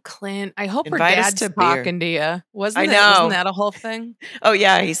know, Clint. I hope Invite her us dad's to talking beer. to you. Wasn't that a whole thing? Oh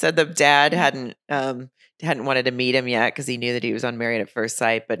yeah, he said the dad hadn't wanted to meet him yet because he knew that he was on Married at First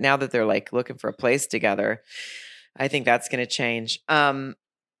Sight. But now that they're like looking for a place together, I think that's going to change.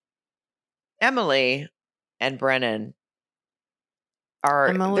 Emily and Brennan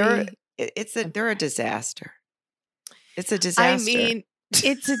they're a disaster. It's a disaster. I mean,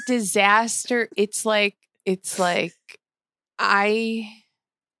 it's a disaster. It's like I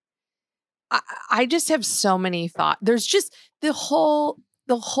just have so many thoughts. There's just the whole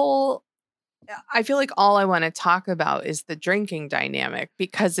I feel like all I want to talk about is the drinking dynamic,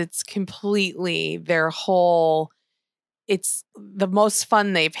 because it's completely their whole, it's the most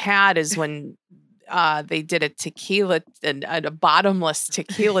fun they've had is when they did a bottomless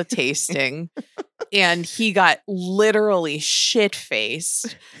tequila tasting. And he got literally shit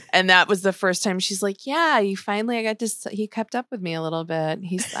faced. And that was the first time she's like, yeah, he kept up with me a little bit.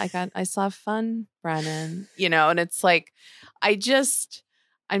 I saw fun, Brennan, and it's like,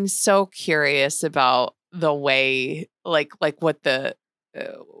 I'm so curious about the way, like what the,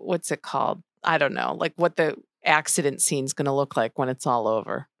 what's it called? I don't know, like what the accident scene's going to look like when it's all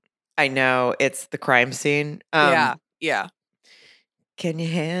over. I know, it's the crime scene. Yeah. Can you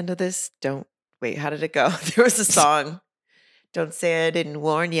handle this? Wait, how did it go? There was a song. Don't say I didn't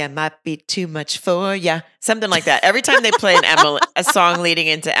warn you. Might be too much for ya. Something like that. Every time they play a song leading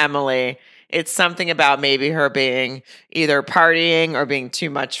into Emily, it's something about maybe her being either partying or being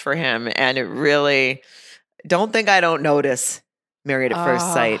too much for him. And it really, don't think I don't notice Married at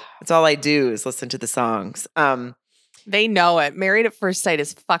First Sight. That's all I do is listen to the songs. They know it. Married at First Sight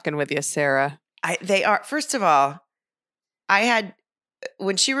is fucking with you, Sarah. They are. First of all,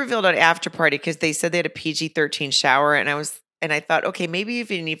 when she revealed on After Party, because they said they had a PG-13 shower, and I thought, okay, maybe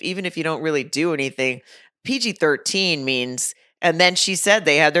even if you don't really do anything, PG-13 means. And then she said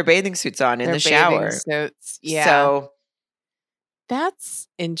they had their bathing suits on in the shower. Suits. Yeah. So that's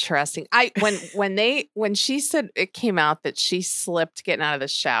interesting. When she said it came out that she slipped getting out of the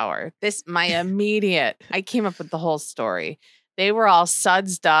shower, I came up with the whole story. They were all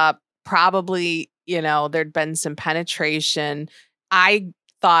sudsed up. Probably, there'd been some penetration. I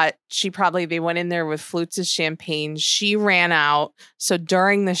thought they went in there with flutes of champagne. She ran out. So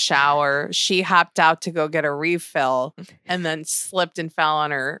during the shower, she hopped out to go get a refill and then slipped and fell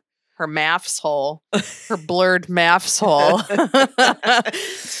on her MAFS hole, her blurred MAFS hole.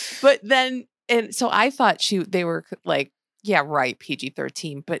 But then, and so I thought they were like, yeah, right,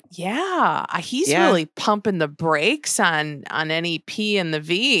 PG-13. But yeah, he's really pumping the brakes on any P and the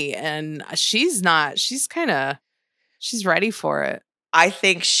V. And she's not, she's ready for it. I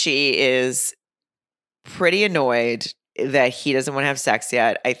think she is pretty annoyed that he doesn't want to have sex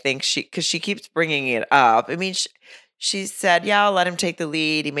yet. I think because she keeps bringing it up. I mean, she said, yeah, I'll let him take the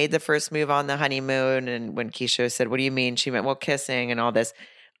lead. He made the first move on the honeymoon. And when Keisha said, what do you mean? She meant, well, kissing and all this.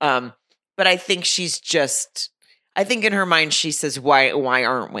 But I think I think in her mind, she says, why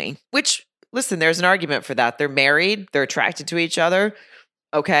aren't we? Which, listen, there's an argument for that. They're married. They're attracted to each other.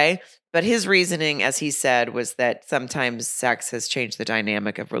 Okay. But his reasoning, as he said, was that sometimes sex has changed the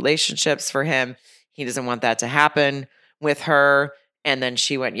dynamic of relationships for him. He doesn't want that to happen with her. And then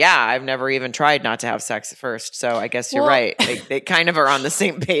she went, yeah, I've never even tried not to have sex at first. So I guess you're right. They kind of are on the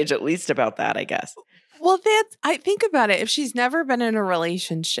same page, at least about that, I guess. Well, I think about it. If she's never been in a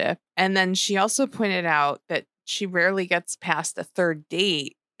relationship, and then she also pointed out that she rarely gets past the third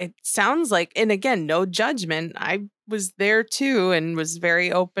date, it sounds like, and again, no judgment. I was there too and was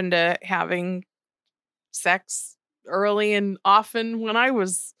very open to having sex early and often when I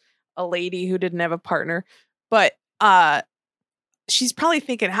was a lady who didn't have a partner. But she's probably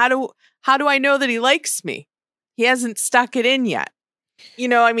thinking, how do I know that he likes me? He hasn't stuck it in yet. You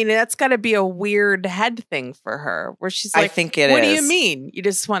know, I mean, that's got to be a weird head thing for her where she's like, I think it what is. do you mean? You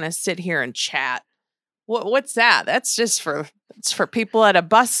just want to sit here and chat? What's that? That's just it's for people at a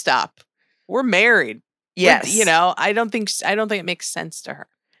bus stop. We're married. Yes. You know, I don't think it makes sense to her.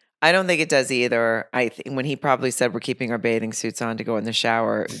 I don't think it does either. I think when he probably said we're keeping our bathing suits on to go in the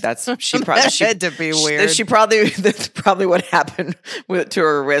shower, that's she probably had to be weird. That's probably what happened to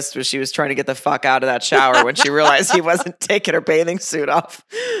her wrist was she was trying to get the fuck out of that shower when she realized he wasn't taking her bathing suit off.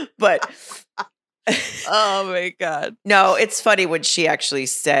 But oh my God. No, it's funny when she actually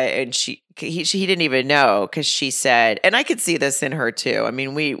said, and he didn't even know because she said, and I could see this in her too. I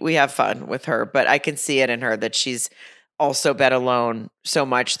mean, we have fun with her, but I can see it in her that she's also been alone so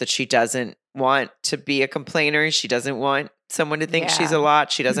much that she doesn't want to be a complainer. She doesn't want someone to think she's a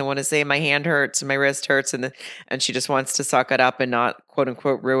lot. She doesn't want to say my hand hurts and my wrist hurts and she just wants to suck it up and not quote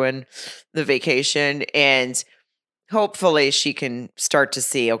unquote ruin the vacation. And hopefully she can start to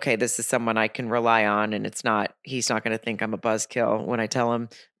see, okay, this is someone I can rely on and he's not going to think I'm a buzzkill when I tell him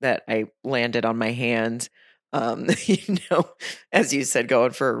that I landed on my hand. You know, as you said,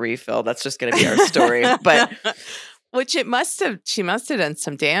 going for a refill. That's just going to be our story. But which she must have done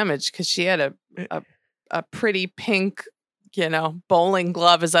some damage because she had a pretty pink, you know, bowling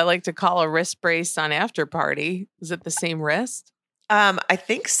glove, as I like to call a wrist brace on After Party. Is it the same wrist? I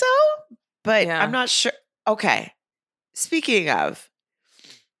think so, but I'm not sure. Okay. Speaking of,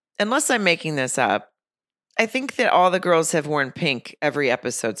 unless I'm making this up, I think that all the girls have worn pink every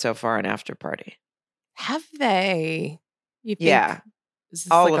episode so far on After Party. Have they? You think? Yeah. Is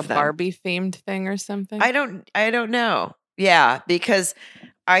this all like of a them. Barbie themed thing or something? I don't know. Yeah, because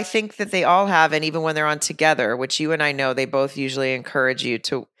I think that they all have, and even when they're on together, which you and I know, they both usually encourage you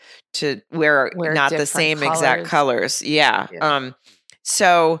to wear not the same exact colors. Yeah.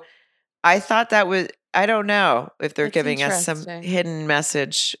 So I thought that was, I don't know if they're giving us some hidden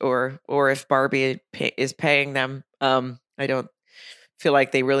message or if Barbie is paying them. I don't feel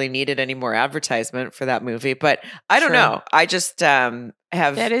like they really needed any more advertisement for that movie, but I don't know. I just have.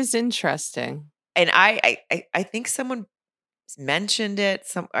 That is interesting. And I think someone mentioned it.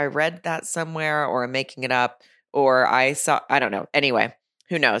 I read that somewhere, or I'm making it up, or I don't know. Anyway,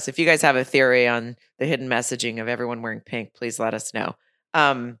 who knows? If you guys have a theory on the hidden messaging of everyone wearing pink, please let us know.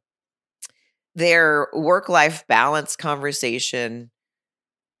 Their work-life balance conversation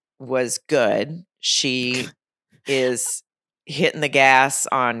was good. She is hitting the gas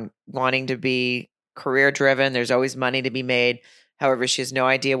on wanting to be career-driven. There's always money to be made. However, she has no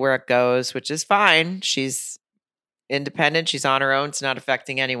idea where it goes, which is fine. She's independent. She's on her own. It's not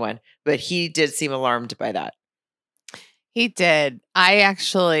affecting anyone. But he did seem alarmed by that. He did. I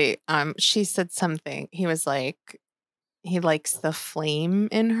actually, she said something. He was like, he likes the flame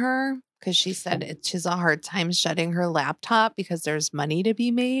in her because she said she has a hard time shutting her laptop because there's money to be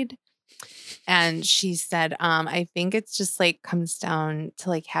made. And she said, I think it's just like comes down to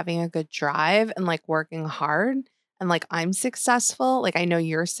like having a good drive and like working hard. And like, I'm successful. Like, I know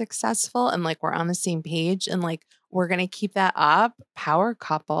you're successful and like, we're on the same page and like, we're going to keep that up. Power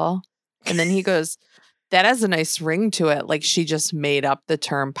couple. And then he goes, that has a nice ring to it. Like she just made up the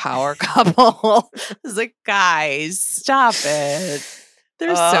term power couple. I was like, guys, stop it.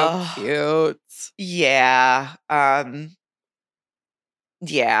 They're so cute. Yeah.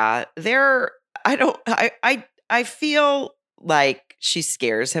 Yeah. I feel like she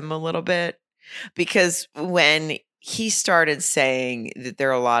scares him a little bit because when he started saying that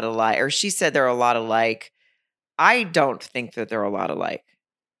they're a lot alike, or she said they're a lot alike, I don't think that they're a lot alike.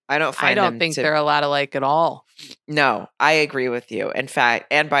 I don't think they're a lot alike at all. No, I agree with you. In fact,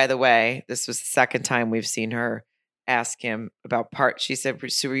 and by the way, this was the second time we've seen her ask him about she said,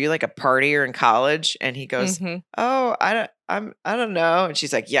 so were you like a partier in college? And he goes, oh, I don't know. And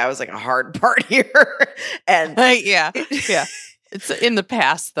she's like, yeah, I was like a hard partier. And yeah. It's in the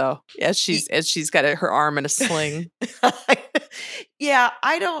past though, as she's got her arm in a sling. Yeah,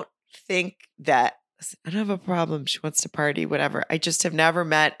 I don't have a problem. She wants to party, whatever. I just have never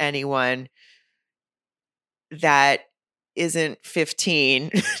met anyone that isn't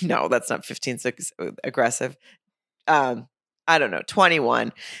 15. No, that's not 15, so aggressive. I don't know,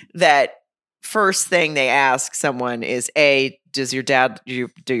 21, that first thing they ask someone is, does your do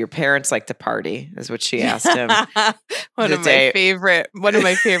your parents like to party? Is what she asked him. One of my favorite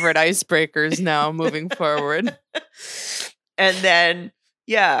icebreakers now moving forward. And then,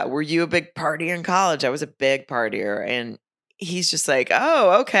 yeah, were you a big partier in college? I was a big partier. And he's just like,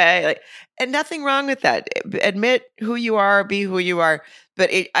 oh, okay. Like, and nothing wrong with that. Admit who you are, be who you are. But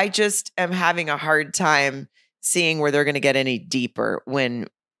I just am having a hard time seeing where they're going to get any deeper when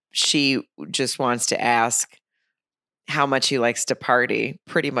she just wants to ask how much he likes to party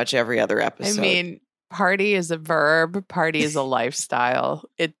pretty much every other episode. I mean, party is a verb. Party is a lifestyle.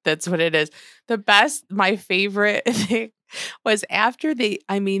 That's what it is. My favorite thing was after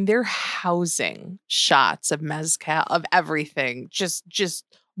they're housing shots of mezcal, of everything, just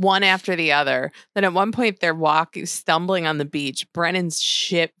one after the other. Then at one point they're stumbling on the beach. Brennan's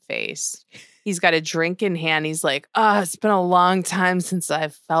shit face. He's got a drink in hand. He's like, it's been a long time since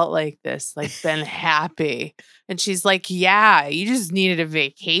I've felt like this, like been happy. And she's like, yeah, you just needed a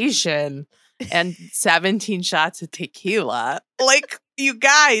vacation and 17 shots of tequila. Like, you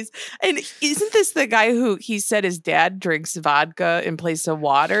guys. And isn't this the guy who he said his dad drinks vodka in place of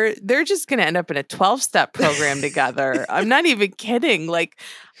water? They're just going to end up in a 12-step program together. I'm not even kidding. Like,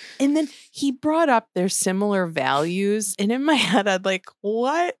 and then he brought up their similar values. And in my head, I'd like,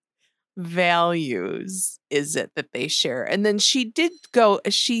 what values is it that they share? And then she did go,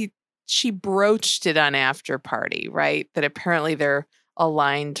 she broached it on After Party, right? That apparently they're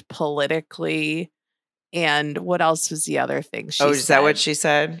aligned politically. And what else was the other thing she said? Is that what she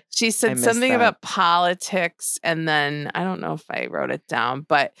said? She said something about politics, and then I don't know if I wrote it down,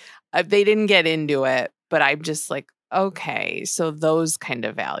 but they didn't get into it. But I'm just like, okay, so those kind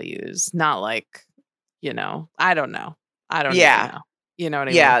of values, not like, I don't know. I don't even know. You know what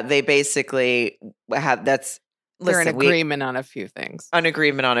I mean? Yeah, they basically have they're in agreement on a few things.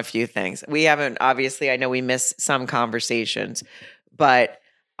 We haven't, obviously, I know we miss some conversations, but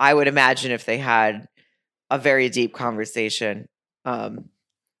I would imagine if they had a very deep conversation, I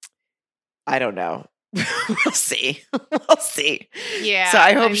don't know. We'll see. Yeah. So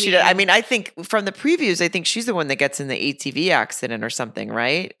I hope she does. I mean, I think from the previews, I think she's the one that gets in the ATV accident or something,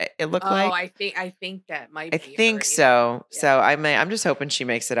 right? It looked like. I think that might be. I think so. Yeah. So I'm just hoping she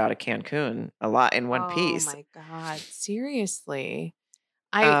makes it out of Cancun a lot in one piece. Oh my God. Seriously.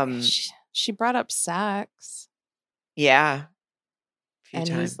 She brought up sex. Yeah. And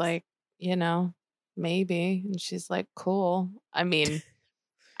he's like, maybe. And she's like, cool. I mean,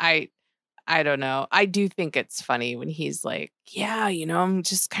 I don't know. I do think it's funny when he's like, yeah, I'm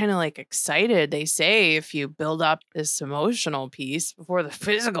just kind of like excited. They say if you build up this emotional piece before the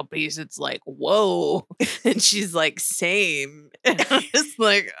physical piece, it's like, whoa. And she's like, same. And I'm just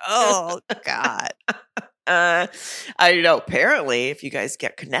like, oh, God. I don't know. Apparently, if you guys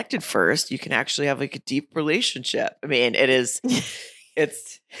get connected first, you can actually have like a deep relationship. I mean, it's.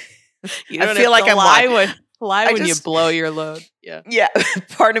 You don't I feel like I'm lie when you blow your load. Yeah. Yeah.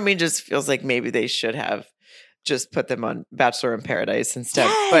 Part of me just feels like maybe they should have just put them on Bachelor in Paradise instead.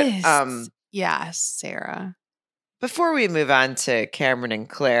 Yes. But yes, Sarah. Before we move on to Cameron and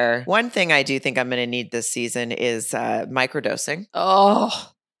Claire, one thing I do think I'm going to need this season is microdosing.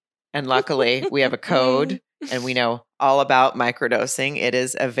 Oh. And luckily, we have a code and we know all about microdosing. It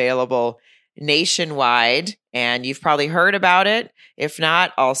is available nationwide, and you've probably heard about it. If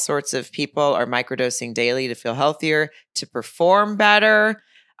not, all sorts of people are microdosing daily to feel healthier, to perform better.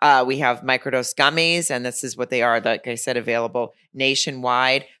 We have microdose gummies, and this is what they are, like I said, available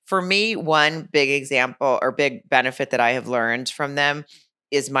nationwide. For me, one big example or big benefit that I have learned from them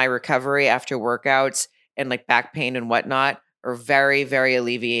is my recovery after workouts and like back pain and whatnot are very, very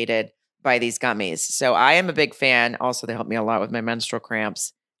alleviated by these gummies. So I am a big fan. Also, they help me a lot with my menstrual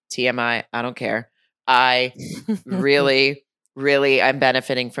cramps. TMI, I don't care. I really, really, I'm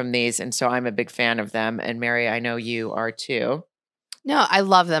benefiting from these. And so I'm a big fan of them. And Mary, I know you are too. No, I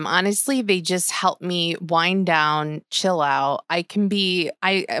love them. Honestly, they just help me wind down, chill out. I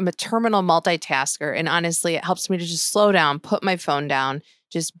am a terminal multitasker. And honestly, it helps me to just slow down, put my phone down,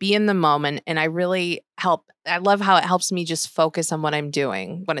 just be in the moment. And I love how it helps me just focus on what I'm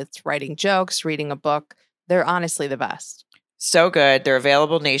doing when it's writing jokes, reading a book, They're honestly the best. So good. They're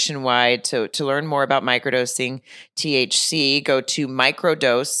available nationwide. To learn more about microdosing THC, go to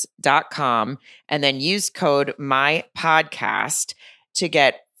microdose.com and then use code MYPODCAST to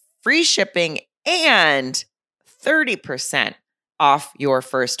get free shipping and 30% off your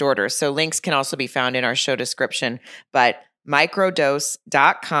first order. So links can also be found in our show description, but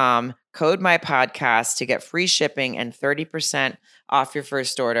microdose.com, code MYPODCAST to get free shipping and 30% off your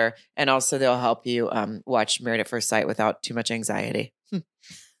first order. And also they'll help you watch Married at First Sight without too much anxiety.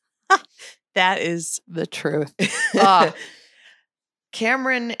 That is the truth.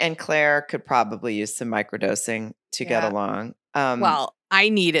 Cameron and Claire could probably use some microdosing to get along. Well, I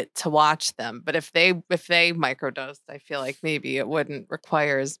need it to watch them, but if they microdosed, I feel like maybe it wouldn't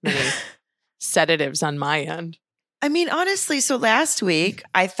require as many sedatives on my end. I mean, honestly, so last week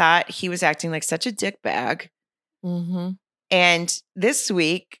I thought he was acting like such a dickbag. Mm-hmm. And this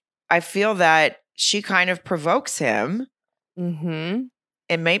week, I feel that she kind of provokes him. Mm-hmm.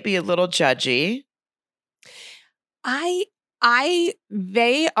 It might be a little judgy. They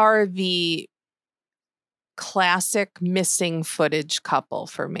are the classic missing footage couple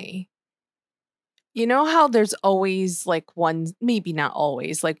for me. You know how there's always like one, maybe not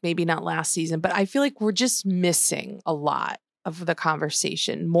always, like maybe not last season, but I feel like we're just missing a lot of the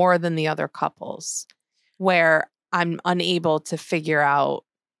conversation more than the other couples, where I'm unable to figure out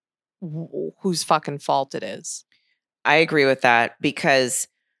whose fucking fault it is. I agree with that because,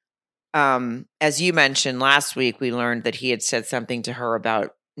 as you mentioned last week, we learned that he had said something to her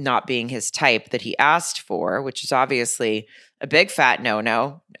about not being his type that he asked for, which is obviously a big fat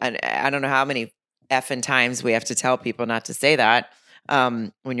no-no. And I don't know how many effing times we have to tell people not to say that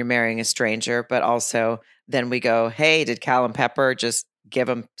when you're marrying a stranger, but also then we go, hey, did Cal and Pepper just give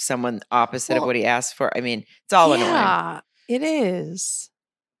him someone opposite of what he asked for? I mean, it's all annoying. Yeah, it is.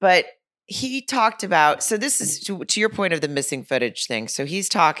 But he talked about, so this is to your point of the missing footage thing. So he's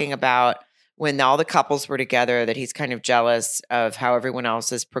talking about when all the couples were together, that he's kind of jealous of how everyone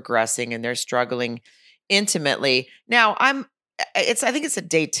else is progressing and they're struggling intimately. Now I think it's a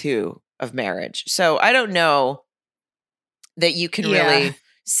day 2 of marriage. So I don't know that you can really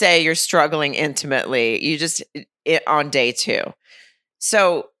say you're struggling intimately. You just on day 2.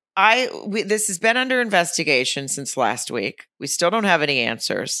 So this has been under investigation since last week. We still don't have any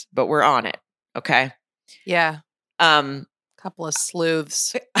answers, but we're on it. Okay. Yeah. Couple of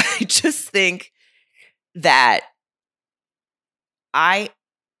sleuths. I just think that I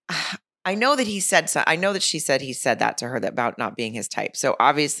know that he said so. I know that she said he said that to her about not being his type. So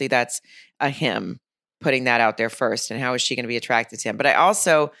obviously that's a him putting that out there first. And how is she going to be attracted to him? But I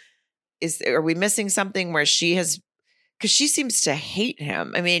also are we missing something where she has, because she seems to hate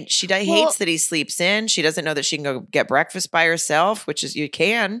him. I mean, she hates that he sleeps in. She doesn't know that she can go get breakfast by herself, which is you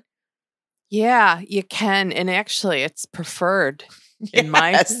can. Yeah, you can. And actually, it's preferred in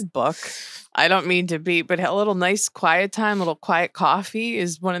my book. I don't mean to be, but a little nice quiet time, a little quiet coffee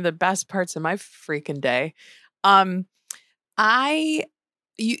is one of the best parts of my freaking day.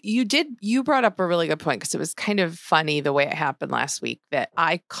 You brought up a really good point because it was kind of funny the way it happened last week that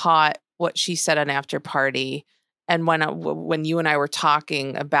I caught what she said on After Party. And when you and I were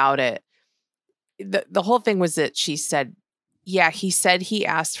talking about it, the whole thing was that she said, yeah, he said he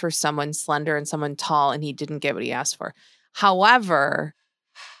asked for someone slender and someone tall and he didn't get what he asked for. However,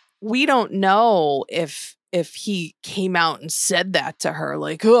 we don't know if he came out and said that to her,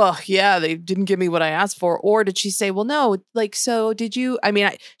 like, oh, yeah, they didn't give me what I asked for. Or did she say, well, no, like, so did you? I mean,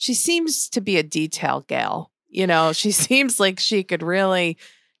 she seems to be a detail gal. You know, she seems like she could really,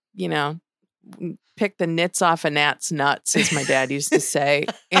 you know, pick the nits off a gnat's nuts, as my dad used to say.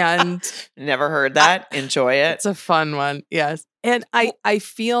 And never heard that. Enjoy it. It's a fun one. Yes. And I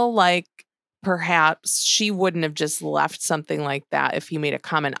feel like perhaps she wouldn't have just left something like that if he made a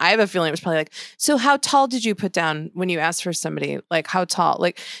comment. I have a feeling it was probably like, so how tall did you put down when you asked for somebody? Like, how tall?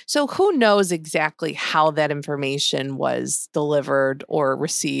 Like, so who knows exactly how that information was delivered or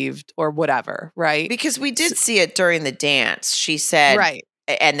received or whatever, right? Because we did see it during the dance. She said, right.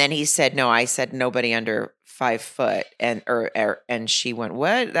 And then he said, no, I said nobody under 5 foot. And she went,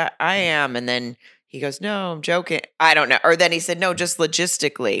 what? That I am. And then he goes, no, I'm joking. I don't know. Or then he said, no, just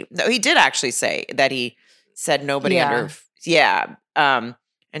logistically. No, he did actually say that he said nobody under. Yeah. And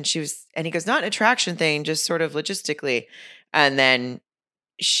he goes, not an attraction thing, just sort of logistically. And then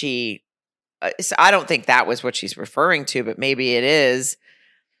so I don't think that was what she's referring to, but maybe it is.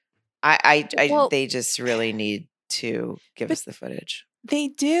 They just really need to give us the footage. They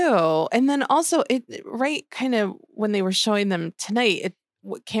do. And then also kind of when they were showing them tonight,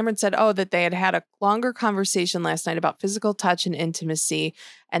 Cameron said, that they had a longer conversation last night about physical touch and intimacy,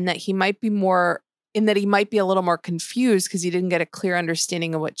 and that he might be more in that he might be a little more confused because he didn't get a clear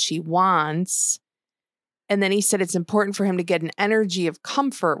understanding of what she wants. And then he said it's important for him to get an energy of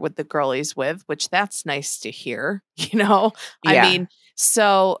comfort with the girl he's with, which that's nice to hear, you know? I Yeah. mean,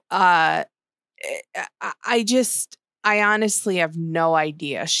 so I honestly have no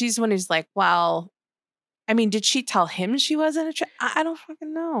idea. She's one who's like, well, I mean, did she tell him she wasn't attracted? I don't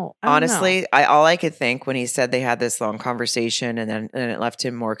fucking know. I don't know. Honestly, all I could think when he said they had this long conversation and it left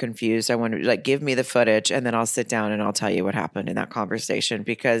him more confused. I wondered, like, give me the footage and then I'll sit down and I'll tell you what happened in that conversation,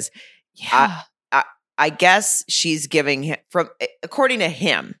 because Yeah. I guess she's giving him, according to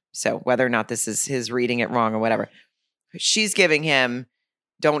him, so whether or not this is his reading it wrong or whatever, she's giving him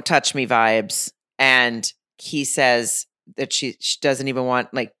don't touch me vibes. And he says that she doesn't even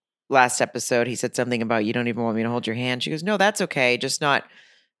want, like, last episode, he said something about, you don't even want me to hold your hand. She goes, no, that's okay. Just not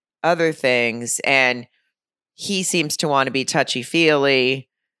other things. And he seems to want to be touchy-feely,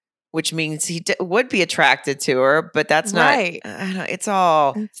 which means he would be attracted to her, but that's not, Right. it's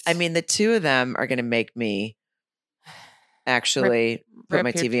all, I mean, the two of them are going to make me actually put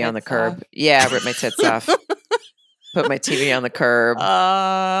my rip your TV on the tits curb. off. Yeah, rip my tits off. Put my TV on the curb.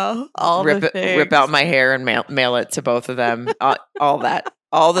 All rip the it, things. rip out my hair and mail it to both of them. All that,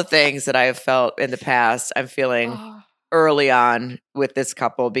 all the things that I have felt in the past, I'm feeling early on with this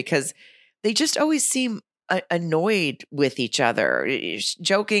couple, because they just always seem annoyed with each other,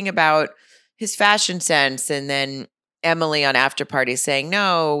 joking about his fashion sense, and then Emily on After Party saying,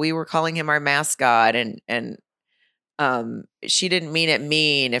 "No, we were calling him our mascot," and she didn't mean it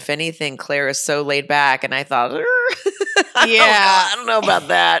mean. If anything, Claire is so laid back, and I thought, I don't know about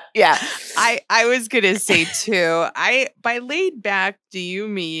that. Yeah, I was gonna say too. By laid back, do you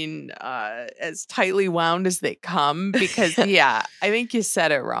mean as tightly wound as they come? Because I think you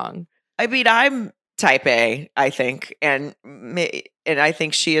said it wrong. I mean, I'm type A, I think, and I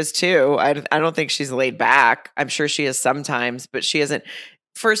think she is too. I don't think she's laid back. I'm sure she is sometimes, but she isn't.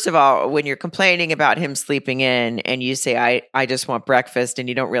 First of all, when you're complaining about him sleeping in and you say, I just want breakfast, and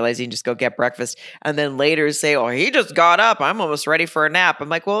you don't realize you can just go get breakfast, and then later say, oh, he just got up, I'm almost ready for a nap. I'm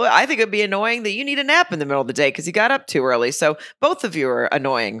like, well, I think it'd be annoying that you need a nap in the middle of the day because he got up too early. So both of you are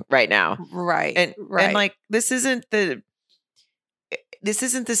annoying right now. Right. And like, this isn't the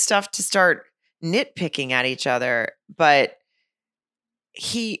stuff to start nitpicking at each other. But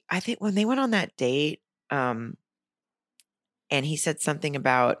I think when they went on that date, and he said something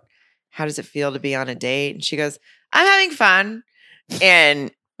about, how does it feel to be on a date? And she goes, I'm having fun.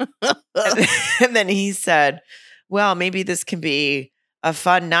 And, and then he said, well, maybe this can be a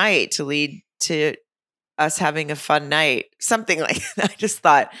fun night to lead to us having a fun night. Something like that. I just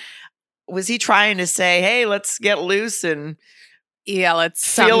thought, was he trying to say, hey, let's get loose and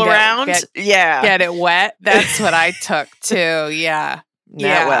let's feel around? Get it wet. That's what I took too. Yeah.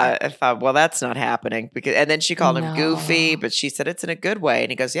 I thought, well, that's not happening, and then she called him goofy, but she said it's in a good way.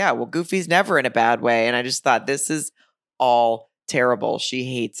 And he goes, yeah, well, goofy's never in a bad way. And I just thought, this is all terrible. She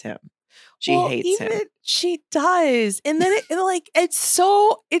hates him. She hates him. She does. And then it's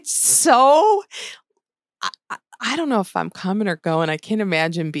so I don't know if I'm coming or going. I can't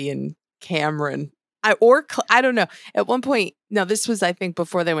imagine being Cameron. I don't know. At one point, no, this was, I think,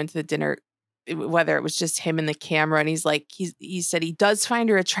 before they went to the dinner, whether it was just him and the camera, and he's like, he said he does find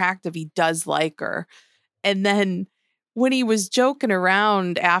her attractive, he does like her. And then when he was joking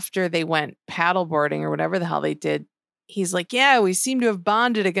around after they went paddleboarding or whatever the hell they did, he's like, yeah, we seem to have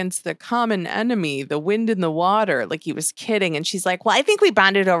bonded against the common enemy, the wind and the water. Like, he was kidding. And she's like, well, I think we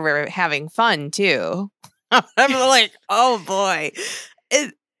bonded over having fun too. I'm like, oh boy.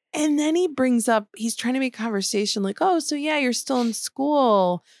 And then he brings up, he's trying to make conversation like, oh, so yeah, you're still in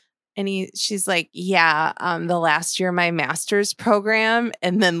school. And she's like, yeah, the last year of my master's program.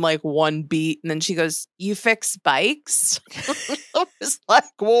 And then like one beat. And then she goes, you fix bikes? I was like,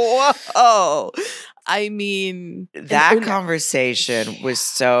 whoa. I mean. That conversation was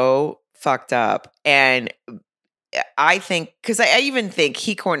so fucked up. And I think, because I even think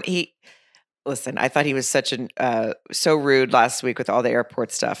listen, I thought he was so rude last week with all the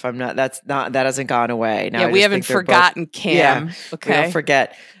airport stuff. That hasn't gone away. Now we haven't forgotten Cam. Yeah, okay. We don't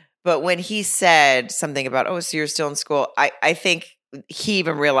forget. But when he said something about, oh, so you're still in school, I think he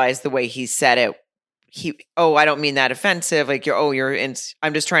even realized the way he said it. I don't mean that offensive. Like, you're in,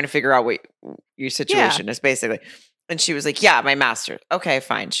 I'm just trying to figure out what your situation is, basically. And she was like, yeah, my master's. Okay,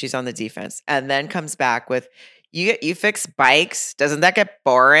 fine. She's on the defense. And then comes back with, you fix bikes? Doesn't that get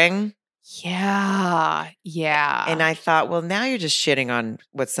boring? Yeah. And I thought, well, now you're just shitting on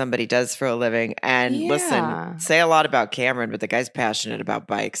what somebody does for a living. And listen, say a lot about Cameron, but the guy's passionate about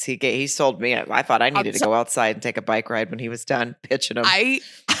bikes. He sold me. I thought I needed to go outside and take a bike ride when he was done pitching them.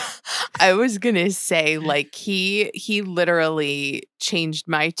 I was gonna say, like, he literally changed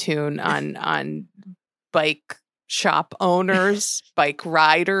my tune on bike shop owners, bike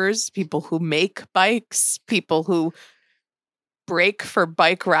riders, people who make bikes, people who break for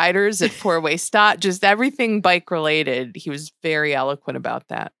bike riders at four-way stop, just everything bike related. He was very eloquent about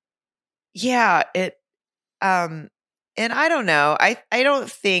that. Yeah, and I don't know. I don't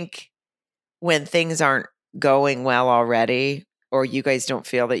think when things aren't going well already, or you guys don't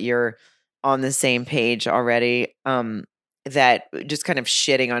feel that you're on the same page already, that just kind of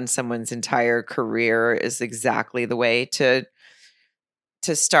shitting on someone's entire career is exactly the way to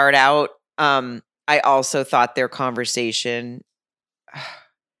start out. I also thought their conversation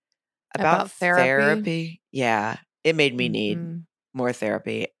about therapy, yeah, it made me need more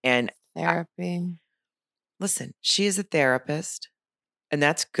therapy. And Therapy. listen, she is a therapist, and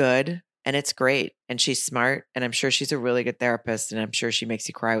that's good. And it's great. And she's smart. And I'm sure she's a really good therapist. And I'm sure she makes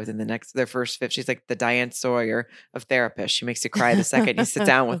you cry within their first 50. She's like the Diane Sawyer of therapists. She makes you cry the second you sit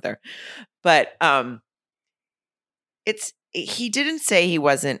down with her. But he didn't say he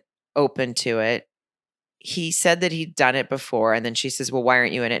wasn't open to it. He said that he'd done it before. And then she says, well, why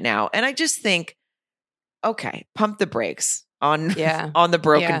aren't you in it now? And I just think, okay, pump the brakes on, on the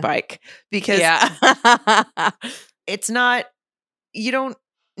broken bike, because it's not, you don't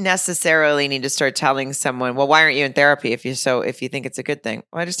necessarily need to start telling someone, well, why aren't you in therapy if you think it's a good thing?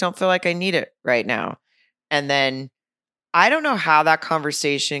 Well, I just don't feel like I need it right now. And then I don't know how that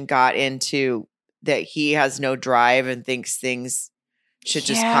conversation got into that he has no drive and thinks things should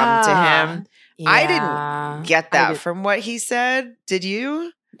just come to him. I didn't get that from what he said. Did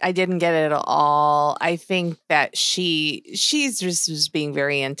you? I didn't get it at all. I think that she's just was being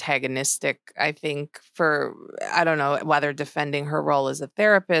very antagonistic. I think I don't know whether defending her role as a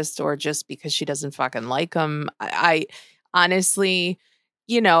therapist or just because she doesn't fucking like him. I honestly,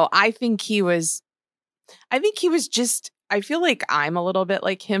 I think he was just, I feel like I'm a little bit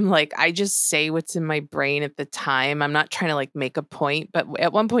like him. Like, I just say what's in my brain at the time. I'm not trying to like make a point. But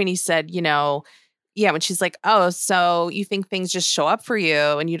at one point he said, when she's like, oh, so you think things just show up for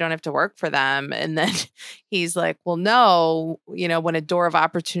you and you don't have to work for them. And then he's like, well, no, when a door of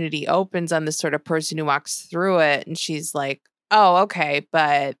opportunity opens, I'm the sort of person who walks through it. And she's like, oh, okay,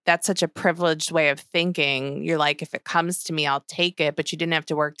 but that's such a privileged way of thinking. You're like, if it comes to me, I'll take it, but you didn't have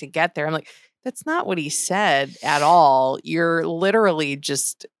to work to get there. I'm like, that's not what he said at all. You're literally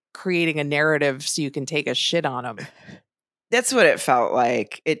just creating a narrative so you can take a shit on him. That's what it felt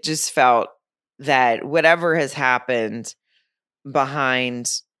like. It just felt that whatever has happened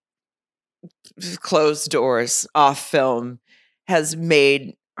behind closed doors off film has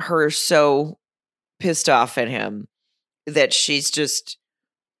made her so pissed off at him that she's just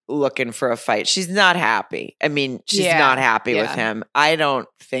looking for a fight. She's not happy. I mean, she's not happy with him. I don't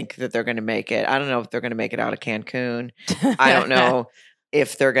think that they're going to make it. I don't know if they're going to make it out of Cancun. I don't know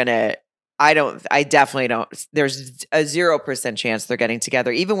if they're going to, I definitely don't. There's a 0% chance they're getting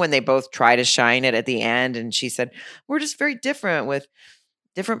together. Even when they both try to shine it at the end. And she said, we're just very different with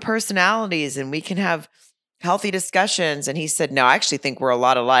different personalities and we can have healthy discussions. And he said, no, I actually think we're a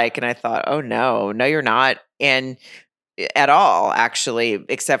lot alike. And I thought, oh no, you're not. And at all, actually,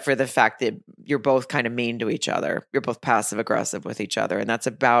 except for the fact that you're both kind of mean to each other. You're both passive aggressive with each other. And that's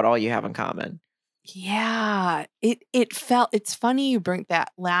about all you have in common. Yeah, it felt, it's funny you bring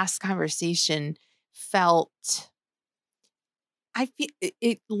that last conversation felt, I feel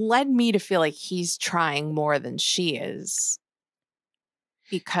it led me to feel like he's trying more than she is.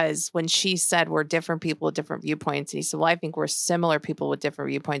 Because when she said we're different people with different viewpoints, and he said, well, I think we're similar people with different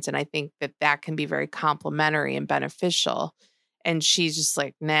viewpoints. And I think that can be very complimentary and beneficial. And she's just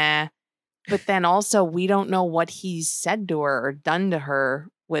like, nah. But then also we don't know what he's said to her or done to her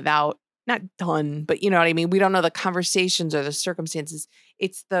without, not done, but you know what I mean? We don't know the conversations or the circumstances.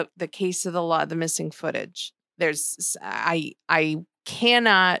 It's the case of the missing footage. I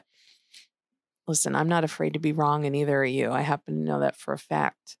cannot, listen, I'm not afraid to be wrong in either of you. I happen to know that for a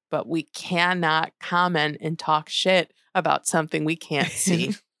fact. But we cannot comment and talk shit about something we can't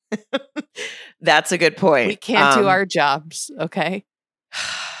see. That's a good point. We can't do our jobs, okay?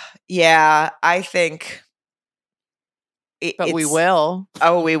 Yeah, I think... But we will.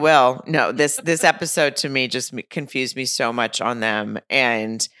 Oh, we will. No, this episode to me just confused me so much on them.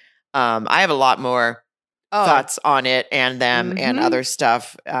 And I have a lot more thoughts on it and them and other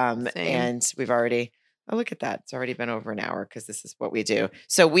stuff. And we've already, look at that. It's already been over an hour because this is what we do.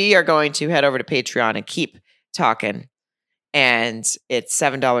 So we are going to head over to Patreon and keep talking And it's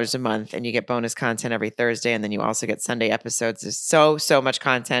 $7 a month, and you get bonus content every Thursday. And then you also get Sunday episodes. There's so much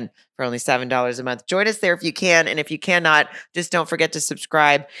content for only $7 a month. Join us there if you can. And if you cannot, just don't forget to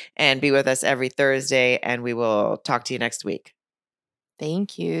subscribe and be with us every Thursday. And we will talk to you next week.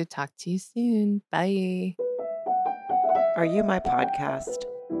 Thank you. Talk to you soon. Bye. Are you my podcast?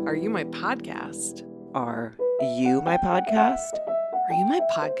 Are you my podcast? Are you my podcast? Are you my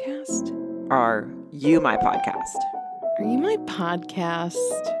podcast? Are you my podcast? Are you my podcast?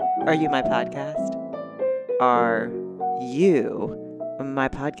 Are you my podcast? Are you my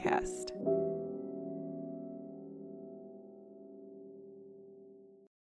podcast?